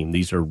finance scheme.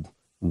 These are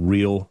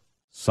real,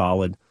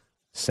 solid,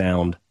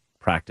 sound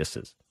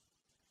practices.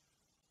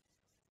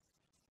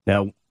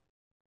 Now,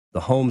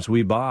 the homes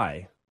we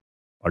buy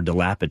are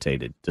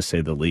dilapidated, to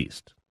say the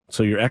least.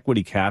 So your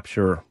equity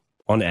capture,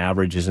 on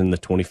average, is in the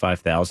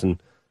 $25,000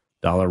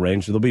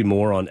 range. There'll be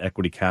more on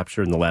equity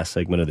capture in the last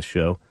segment of the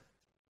show.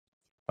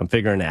 I'm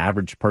figuring an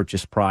average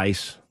purchase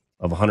price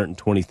of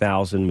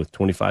 $120,000 with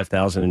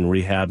 $25,000 in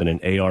rehab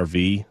and an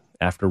ARV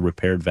after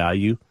repaired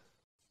value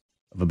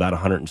of about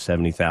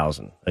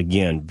 $170,000.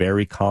 Again,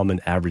 very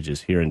common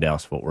averages here in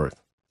Dallas-Fort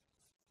Worth.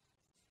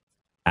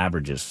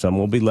 Averages. Some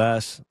will be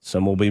less,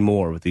 some will be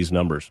more with these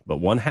numbers. But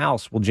one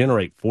house will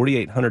generate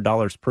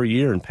 $4,800 per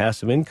year in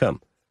passive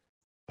income.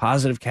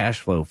 Positive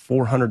cash flow,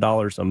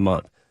 $400 a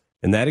month.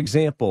 In that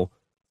example,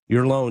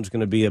 your loan's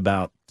going to be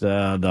about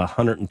the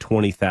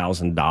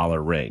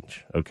 $120,000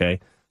 range, okay?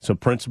 So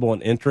principal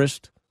and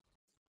interest,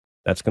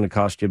 that's going to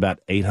cost you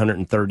about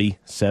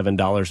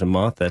 $837 a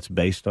month. That's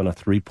based on a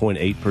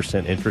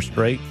 3.8% interest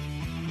rate.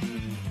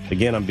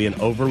 Again, I'm being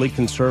overly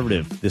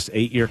conservative. This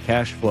 8-year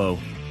cash flow,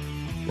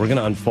 we're going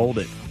to unfold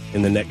it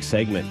in the next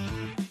segment,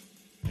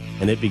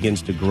 and it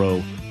begins to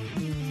grow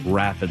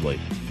rapidly.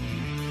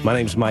 My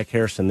name's Mike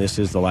Harrison. This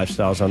is the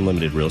Lifestyles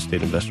Unlimited Real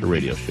Estate Investor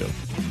Radio Show.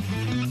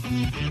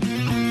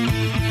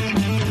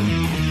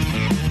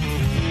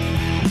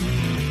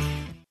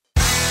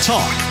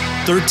 Talk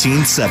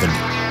 1370.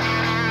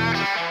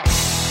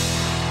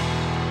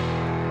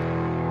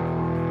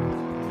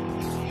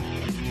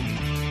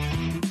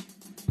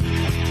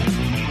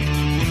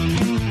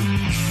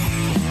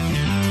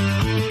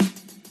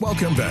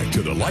 Welcome back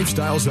to the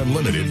Lifestyles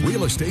Unlimited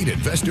Real Estate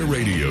Investor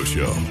Radio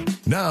Show.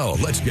 Now,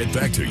 let's get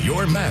back to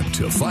your map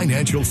to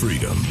financial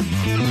freedom.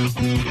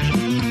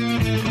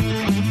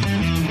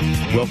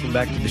 Welcome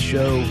back to the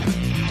show.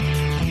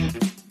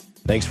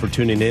 Thanks for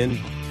tuning in.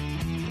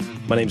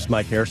 My name's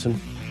Mike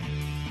Harrison.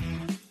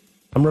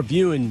 I'm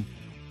reviewing,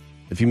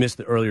 if you missed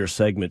the earlier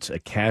segments, a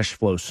cash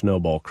flow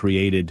snowball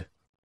created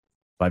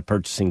by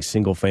purchasing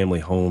single-family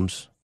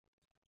homes,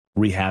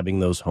 rehabbing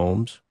those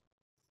homes,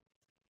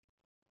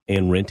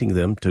 and renting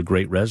them to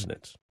great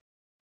residents.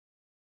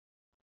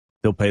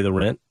 They'll pay the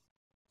rent.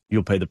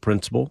 You'll pay the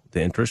principal,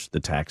 the interest, the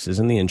taxes,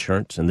 and the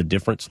insurance, and the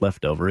difference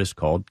left over is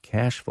called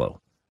cash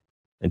flow.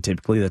 And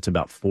typically that's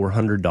about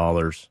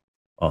 $400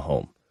 a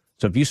home.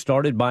 So if you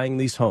started buying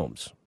these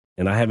homes,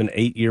 and I have an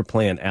 8-year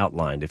plan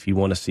outlined, if you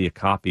want to see a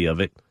copy of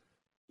it,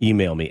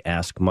 email me,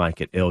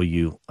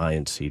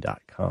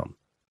 askmike@luinc.com.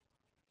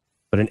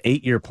 But an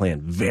 8-year plan,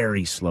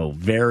 very slow,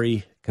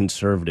 very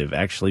conservative.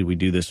 Actually, we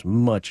do this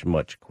much,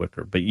 much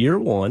quicker. But year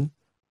one,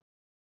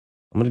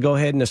 I'm going to go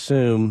ahead and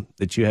assume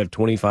that you have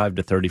 $25,000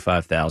 to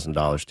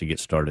 $35,000 to get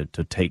started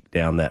to take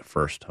down that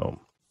first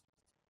home.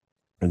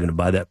 You're going to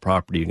buy that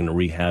property. You're going to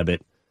rehab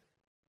it.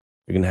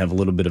 You're going to have a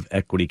little bit of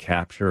equity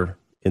capture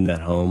in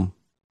that home,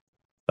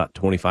 about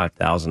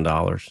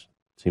 $25,000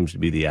 seems to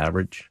be the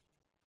average.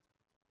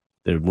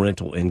 The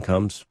rental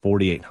income's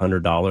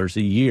 $4,800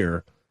 a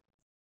year.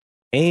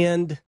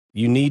 And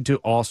you need to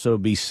also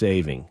be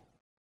saving,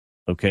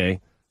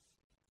 okay?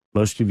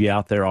 Most of you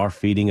out there are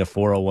feeding a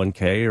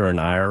 401k or an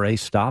IRA.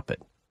 Stop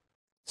it.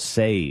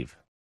 Save.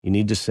 You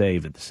need to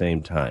save at the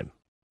same time.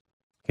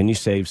 Can you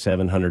save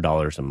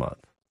 $700 a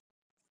month?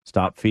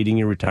 Stop feeding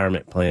your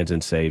retirement plans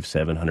and save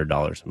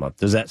 $700 a month.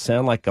 Does that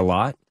sound like a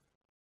lot?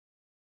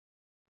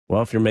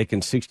 Well, if you're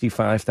making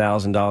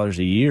 $65,000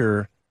 a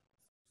year,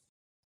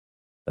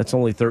 that's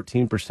only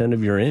 13%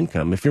 of your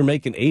income. If you're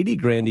making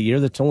 $80,000 a year,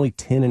 that's only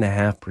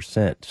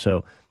 10.5%.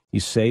 So you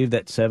save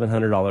that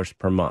 $700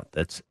 per month.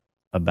 That's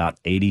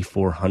about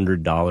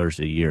 $8,400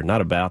 a year.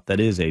 Not about, that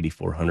is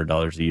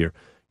 $8,400 a year.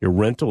 Your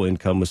rental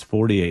income was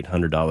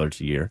 $4,800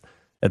 a year.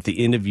 At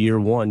the end of year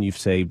one, you've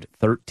saved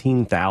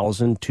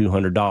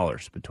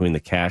 $13,200 between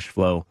the cash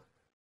flow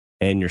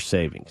and your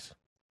savings.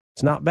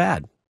 It's not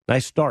bad.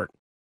 Nice start.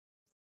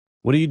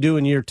 What do you do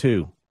in year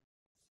two?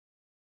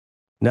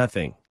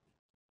 Nothing.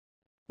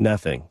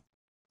 Nothing.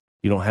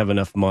 You don't have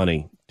enough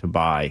money to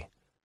buy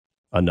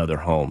another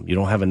home. You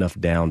don't have enough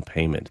down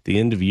payment. At the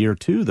end of year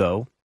two,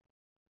 though,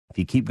 if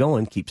you keep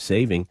going, keep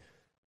saving,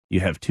 you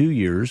have 2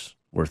 years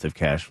worth of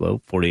cash flow,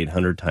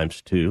 $4,800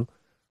 times 2,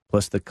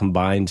 plus the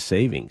combined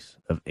savings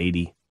of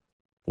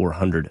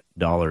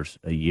 $8,400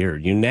 a year.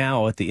 You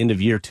now, at the end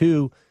of year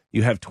two,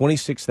 you have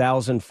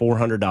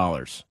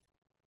 $26,400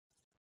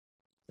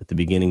 at the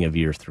beginning of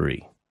year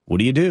three. What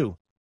do?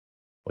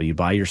 Well, you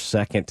buy your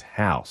second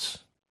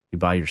house. You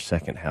buy your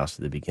second house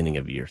at the beginning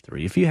of year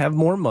three. If you have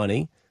more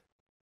money,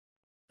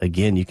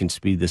 again, you can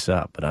speed this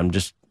up, but I'm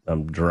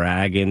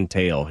dragging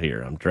tail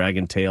here. I'm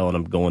dragging tail and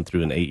I'm going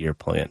through an 8-year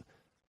plan.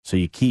 So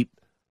you keep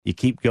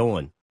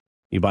going.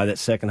 You buy that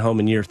second home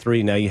in year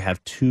three. Now you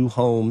have 2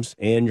 homes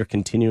and you're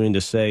continuing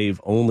to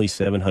save only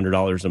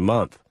 $700 a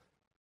month.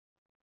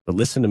 But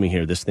listen to me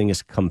here. This thing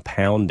is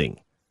compounding.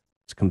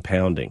 It's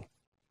compounding.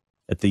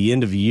 At the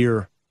end of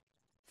year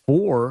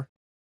 4,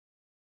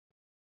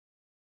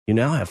 you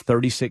now have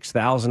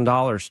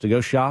 $36,000 to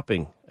go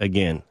shopping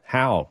again.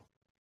 How?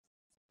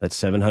 That's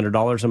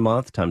 $700 a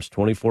month times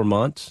 24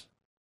 months.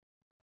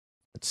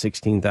 That's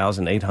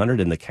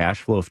 $16,800 in the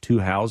cash flow of 2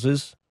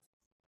 houses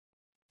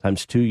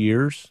times 2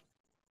 years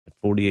at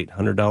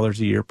 $4,800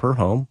 a year per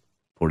home.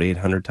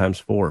 $4,800 times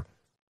 4,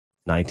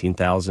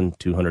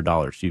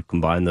 $19,200. You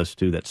combine those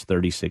two, that's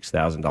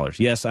 $36,000.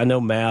 Yes, I know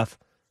math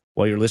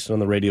while you're listening on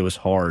the radio is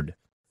hard.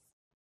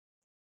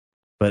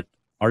 But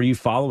are you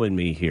following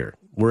me here?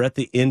 We're at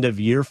the end of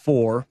year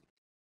 4,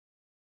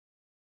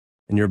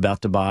 and you're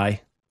about to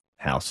buy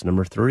house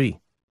number 3.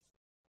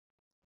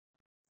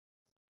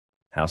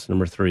 House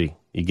number 3.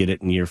 You get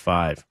it in year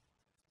 5.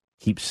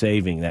 Keep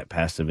saving that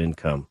passive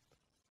income.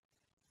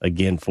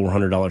 Again,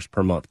 $400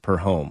 per month per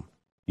home.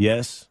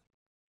 Yes,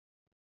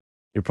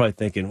 you're probably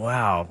thinking,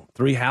 wow,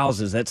 3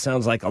 houses, that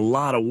sounds like a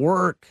lot of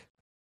work.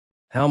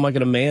 How am I going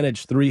to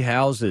manage 3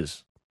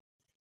 houses?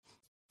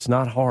 It's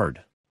not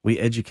hard. We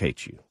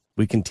educate you.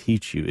 We can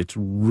teach you. It's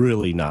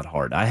really not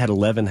hard. I had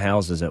 11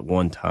 houses at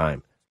one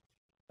time.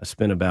 I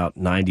spent about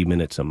 90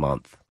 minutes a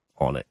month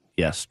on it.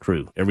 Yes,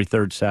 true. Every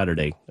third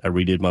Saturday, I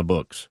redid my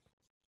books.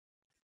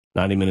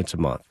 90 minutes a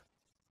month.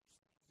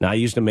 Now, I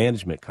used a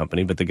management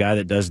company, but the guy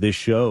that does this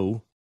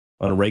show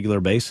on a regular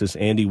basis,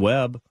 Andy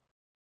Webb,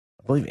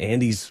 I believe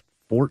Andy's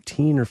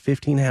 14 or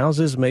 15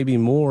 houses, maybe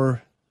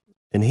more,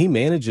 and he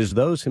manages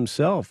those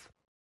himself.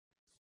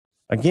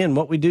 Again,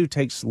 what we do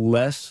takes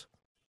less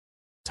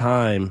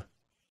time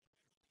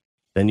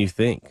than you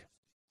think.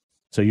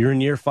 So you're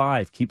in year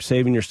 5. Keep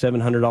saving your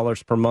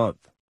 $700 per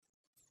month.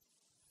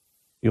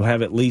 You'll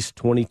have at least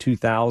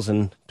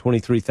 $22,000,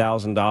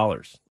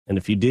 $23,000. And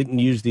if you didn't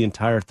use the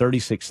entire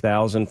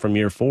 $36,000 from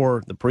year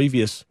 4, the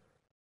previous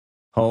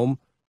home,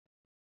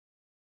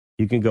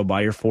 you can go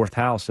buy your 4th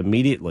house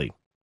immediately.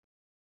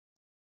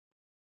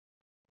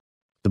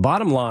 The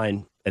bottom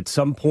line, at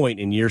some point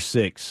in year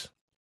 6,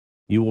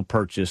 you will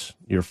purchase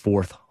your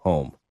 4th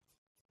home.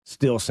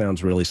 Still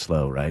sounds really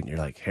slow, right? And you're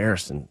like,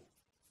 Harrison,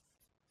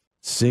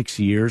 6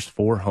 years,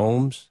 4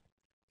 homes?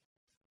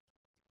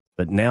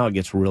 But now it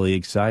gets really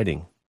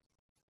exciting.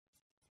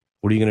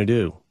 What are you going to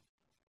do?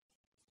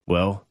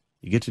 Well,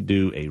 you get to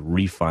do a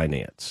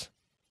refinance,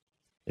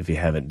 if you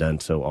haven't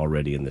done so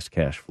already in this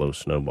cash flow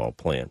snowball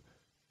plan,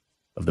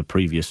 of the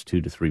previous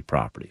 2 to 3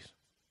 properties.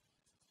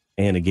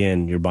 And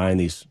again, you're buying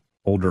these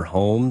older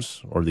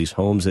homes or these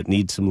homes that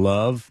need some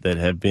love, that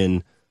have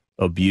been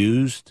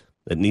abused,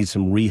 that need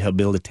some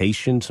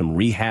rehabilitation, some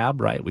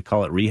rehab, right? We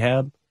call it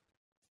rehab.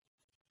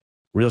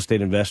 Real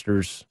estate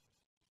investors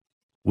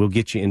will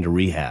get you into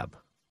rehab.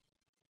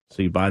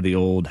 So you buy the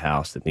old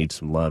house that needs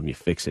some love, and you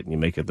fix it, and you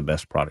make it the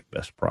best product,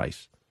 best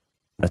price.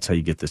 That's how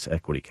you get this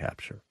equity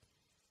capture.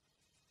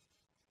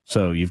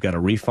 So you've got a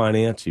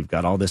refinance, you've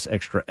got all this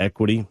extra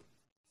equity.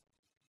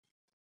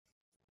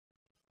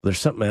 There's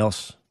something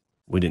else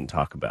we didn't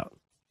talk about.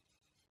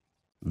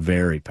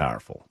 Very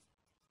powerful.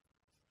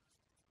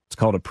 It's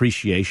called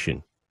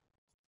appreciation.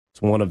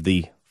 It's one of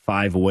the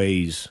 5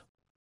 ways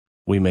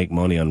we make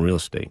money on real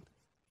estate.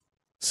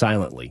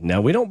 Silently.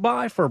 Now, we don't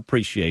buy for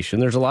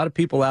appreciation. There's a lot of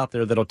people out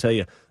there that'll tell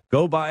you,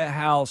 go buy a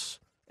house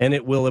and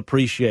it will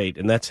appreciate.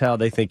 And that's how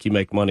they think you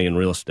make money in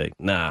real estate.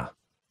 Nah.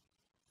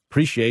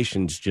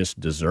 Appreciation's just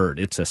dessert.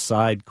 It's a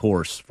side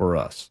course for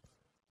us.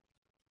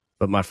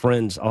 But my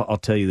friends, I'll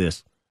tell you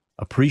this.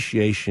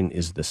 Appreciation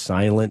is the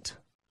silent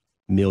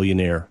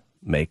millionaire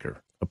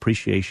maker.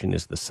 Appreciation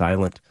is the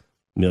silent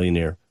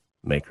millionaire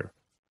maker.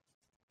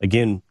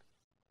 Again,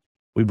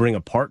 we bring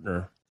a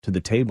partner to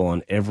the table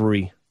on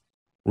every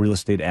real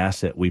estate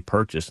asset we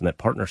purchase, and that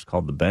partner is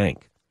called the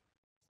bank.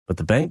 But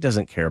the bank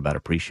doesn't care about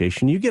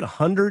appreciation. You get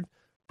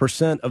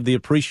 100% of the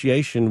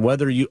appreciation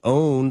whether you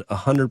own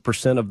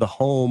 100% of the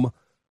home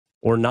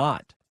or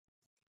not.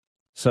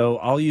 So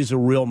I'll use a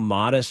real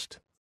modest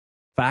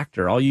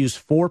factor. I'll use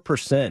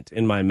 4%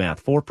 in my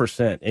math,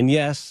 4%. And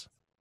yes,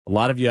 a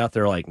lot of you out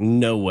there are like,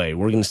 no way,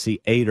 we're going to see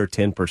 8 or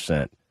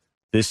 10%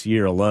 this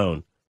year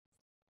alone.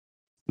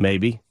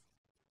 Maybe.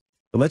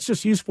 But let's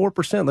just use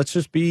 4%. Let's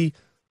just be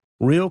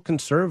real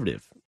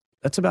conservative.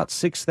 That's about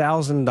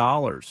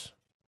 $6,000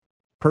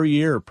 per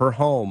year per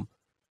home.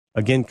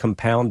 Again,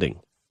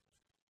 compounding.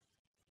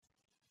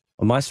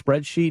 On my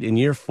spreadsheet in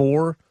year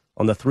 4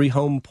 on the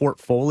 3-home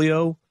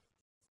portfolio,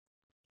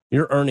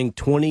 you're earning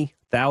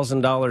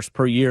 $20,000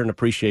 per year in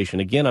appreciation.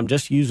 Again, I'm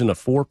just using a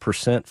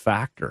 4%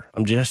 factor.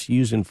 I'm just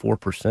using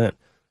 4%.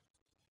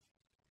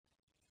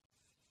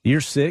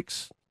 Year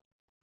 6,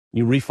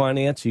 you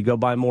refinance, you go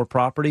buy more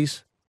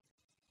properties.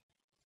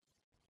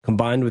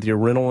 Combined with your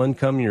rental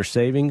income and your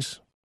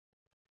savings,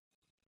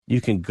 you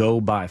can go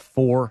buy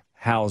 4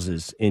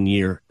 houses in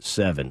year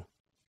 7.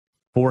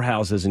 4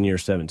 houses in year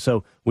 7.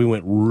 So we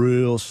went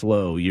real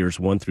slow years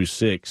 1 through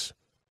 6.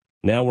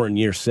 Now we're in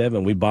year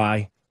 7. We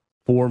buy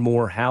 4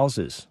 more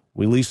houses.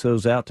 We lease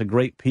those out to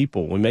great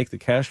people. We make the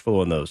cash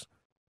flow on those.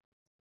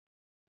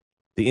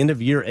 The end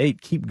of year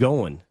 8, keep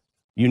going.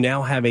 You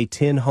now have a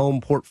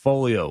 10-home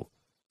portfolio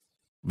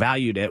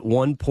valued at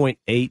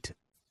 $1.8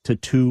 to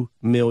 $2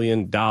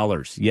 million.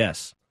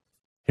 Yes,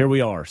 here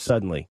we are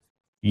suddenly,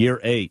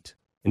 year 8,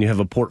 and you have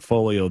a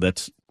portfolio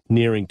that's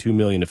nearing $2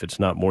 million if it's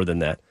not more than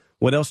that.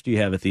 What else do you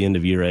have at the end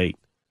of year 8?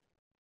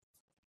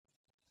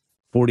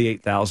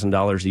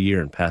 $48,000 a year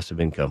in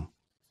passive income.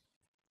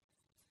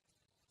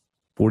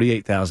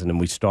 $48,000, and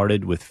we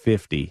started with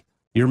 $50,000.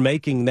 You're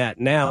making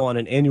that now on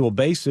an annual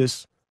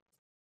basis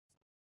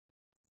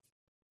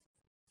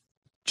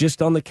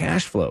just on the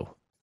cash flow.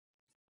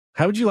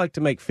 How would you like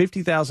to make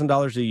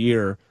 $50,000 a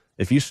year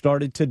if you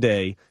started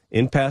today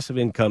in passive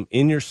income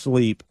in your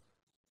sleep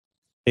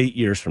 8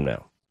 years from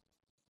now?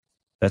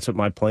 That's what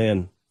my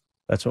plan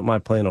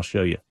will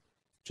show you.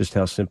 Just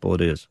how simple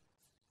it is.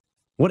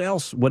 What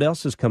else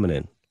is coming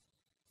in?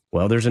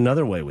 Well, there's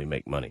another way we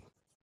make money.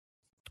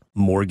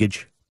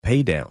 Mortgage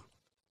pay down.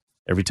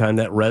 Every time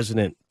that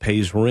resident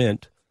pays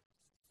rent,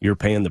 you're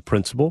paying the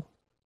principal,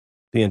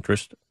 the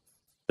interest,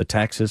 the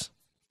taxes,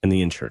 and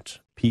the insurance.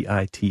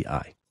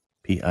 PITI.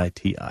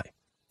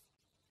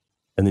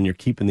 And then you're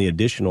keeping the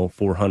additional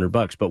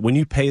 $400. But when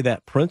you pay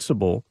that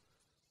principal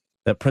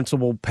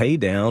pay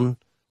down,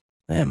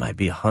 it might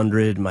be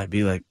 $100, might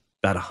be like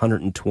about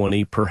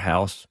 $120 per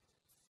house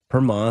per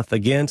month.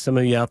 Again, some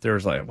of you out there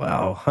is like,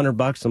 wow,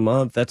 $100 a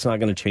month, that's not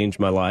going to change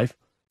my life.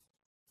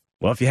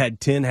 Well, if you had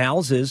 10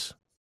 houses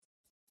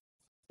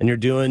and you're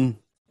doing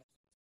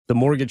the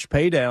mortgage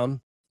pay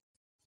down,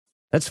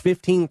 That's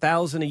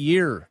 $15,000 a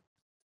year.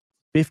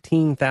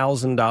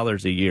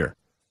 $15,000 a year.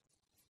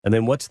 And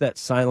then what's that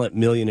silent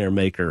millionaire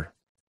maker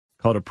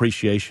called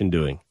appreciation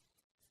doing?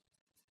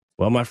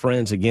 Well, my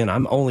friends, again,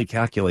 I'm only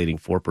calculating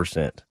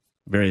 4%.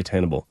 Very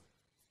attainable.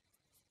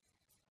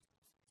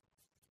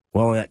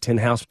 Well, in that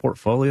 10-house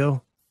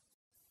portfolio,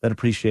 that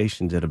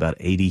appreciation's at about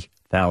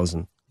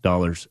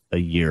 $80,000 a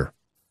year.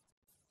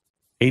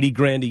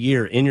 $80,000 a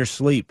year in your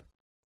sleep.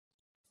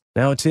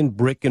 Now it's in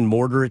brick and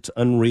mortar. It's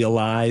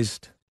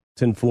unrealized.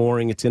 It's in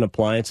flooring. It's in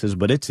appliances,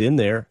 but it's in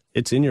there.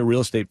 It's in your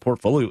real estate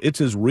portfolio.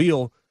 It's as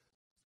real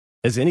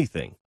as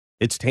anything.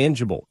 It's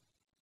tangible.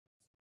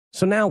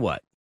 So now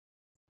what?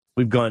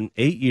 We've gone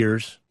 8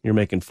 years. You're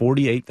making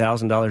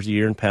 $48,000 a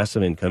year in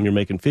passive income. You're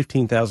making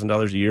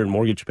 $15,000 a year in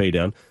mortgage pay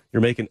down.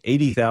 You're making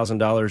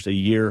 $80,000 a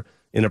year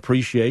in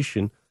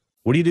appreciation.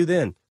 What do you do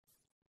then?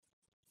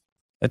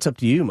 That's up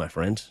to you, my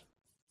friends.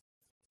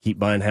 Keep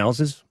buying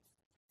houses.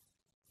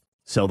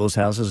 Sell those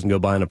houses and go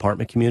buy an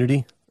apartment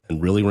community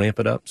and really ramp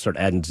it up. Start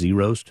adding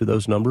zeros to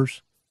those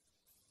numbers.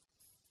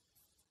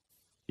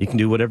 You can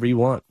do whatever you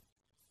want.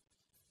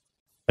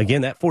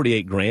 Again, that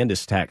 $48,000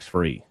 is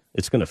tax-free.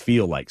 It's going to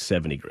feel like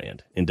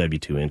 $70,000 in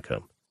W-2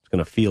 income. It's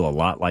going to feel a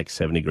lot like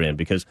 $70,000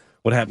 because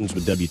what happens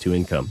with W-2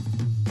 income?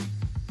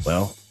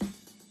 Well,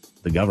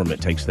 the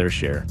government takes their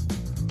share.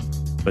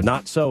 But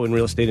not so in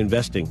real estate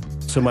investing.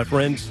 So, my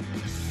friends,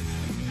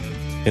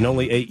 in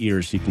only 8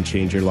 years, you can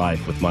change your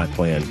life with my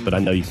plan, but I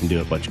know you can do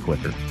it much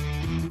quicker.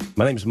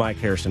 My name is Mike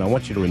Harrison. I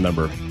want you to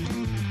remember,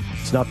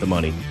 it's not the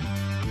money,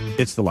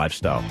 it's the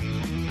lifestyle.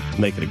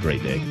 Make it a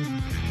great day.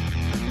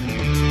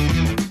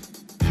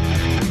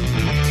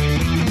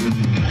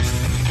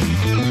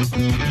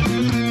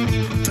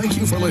 Thank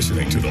you for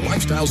listening to the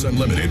Lifestyles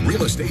Unlimited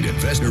Real Estate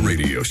Investor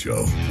Radio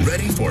Show.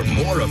 Ready for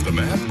more of the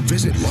map?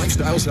 Visit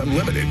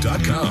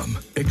lifestylesunlimited.com.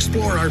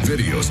 Explore our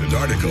videos and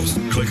articles.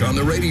 Click on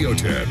the radio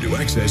tab to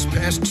access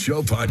past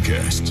show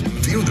podcasts.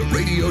 View the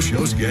radio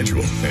show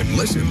schedule and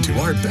listen to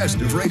our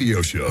best of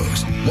radio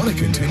shows. Want to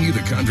continue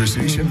the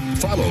conversation?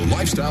 Follow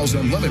Lifestyles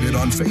Unlimited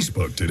on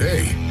Facebook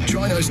today.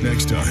 Join us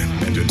next time.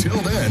 And until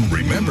then,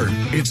 remember,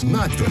 it's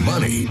not the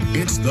money,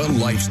 it's the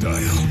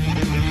lifestyle.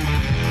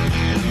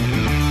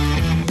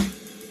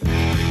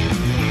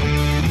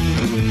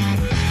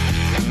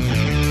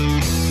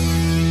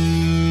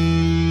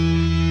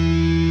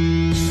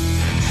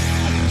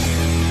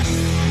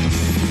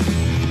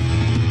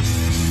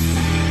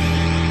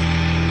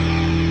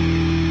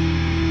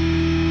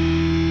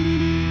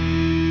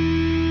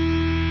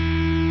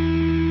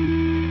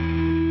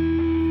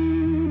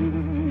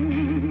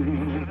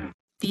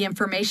 The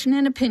information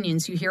and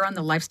opinions you hear on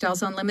the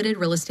Lifestyles Unlimited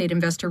Real Estate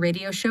Investor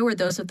Radio Show are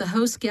those of the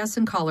hosts, guests,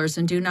 and callers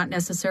and do not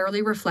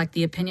necessarily reflect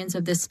the opinions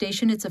of this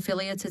station, its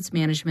affiliates, its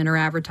management, or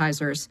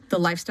advertisers. The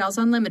Lifestyles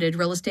Unlimited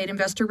Real Estate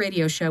Investor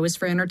Radio Show is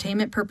for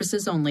entertainment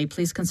purposes only.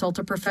 Please consult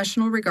a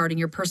professional regarding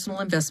your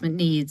personal investment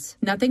needs.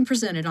 Nothing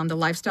presented on the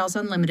Lifestyles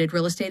Unlimited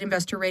Real Estate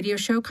Investor Radio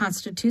Show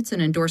constitutes an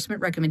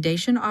endorsement,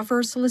 recommendation, offer,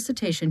 or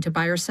solicitation to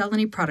buy or sell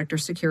any product or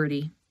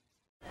security.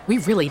 We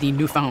really need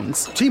new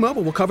phones.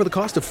 T-Mobile will cover the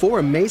cost of 4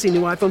 amazing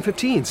new iPhone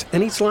 15s,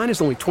 and each line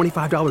is only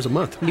 $25 a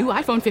month. New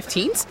iPhone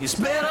 15s? It's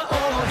better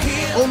over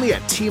here. Only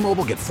at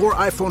T-Mobile, get 4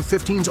 iPhone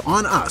 15s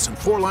on us and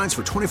 4 lines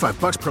for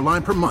 $25 per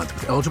line per month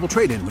with eligible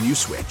trade-in when you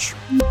switch.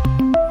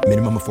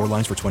 Minimum of 4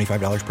 lines for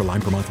 $25 per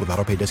line per month with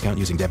autopay discount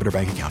using debit or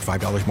bank account.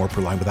 $5 more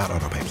per line without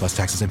autopay, plus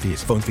taxes and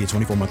fees. Phone fee at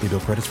 24 monthly bill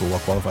credits for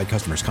well-qualified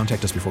customers.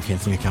 Contact us before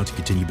canceling account to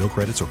continue bill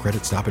credits or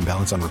credit stop and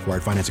balance on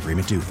required finance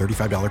agreement due.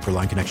 $35 per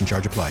line connection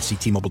charge applies. See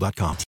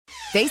T-Mobile.com.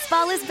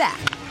 Baseball is back,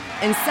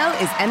 and so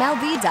is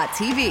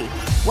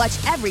MLB.tv.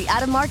 Watch every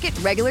out-of-market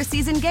regular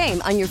season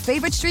game on your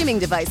favorite streaming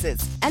devices.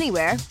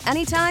 Anywhere,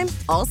 anytime,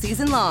 all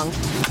season long.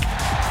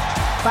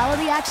 Follow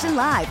the action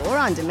live or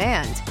on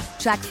demand.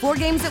 Track 4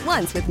 games at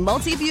once with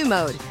multi-view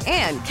mode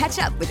and catch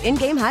up with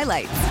in-game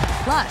highlights.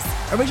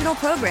 Plus, original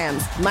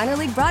programs, minor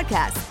league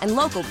broadcasts, and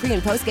local pre-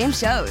 and post-game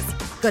shows.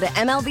 Go to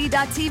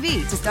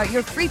MLB.tv to start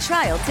your free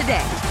trial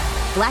today.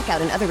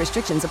 Blackout and other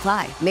restrictions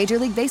apply. Major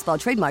League Baseball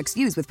trademarks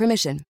used with permission.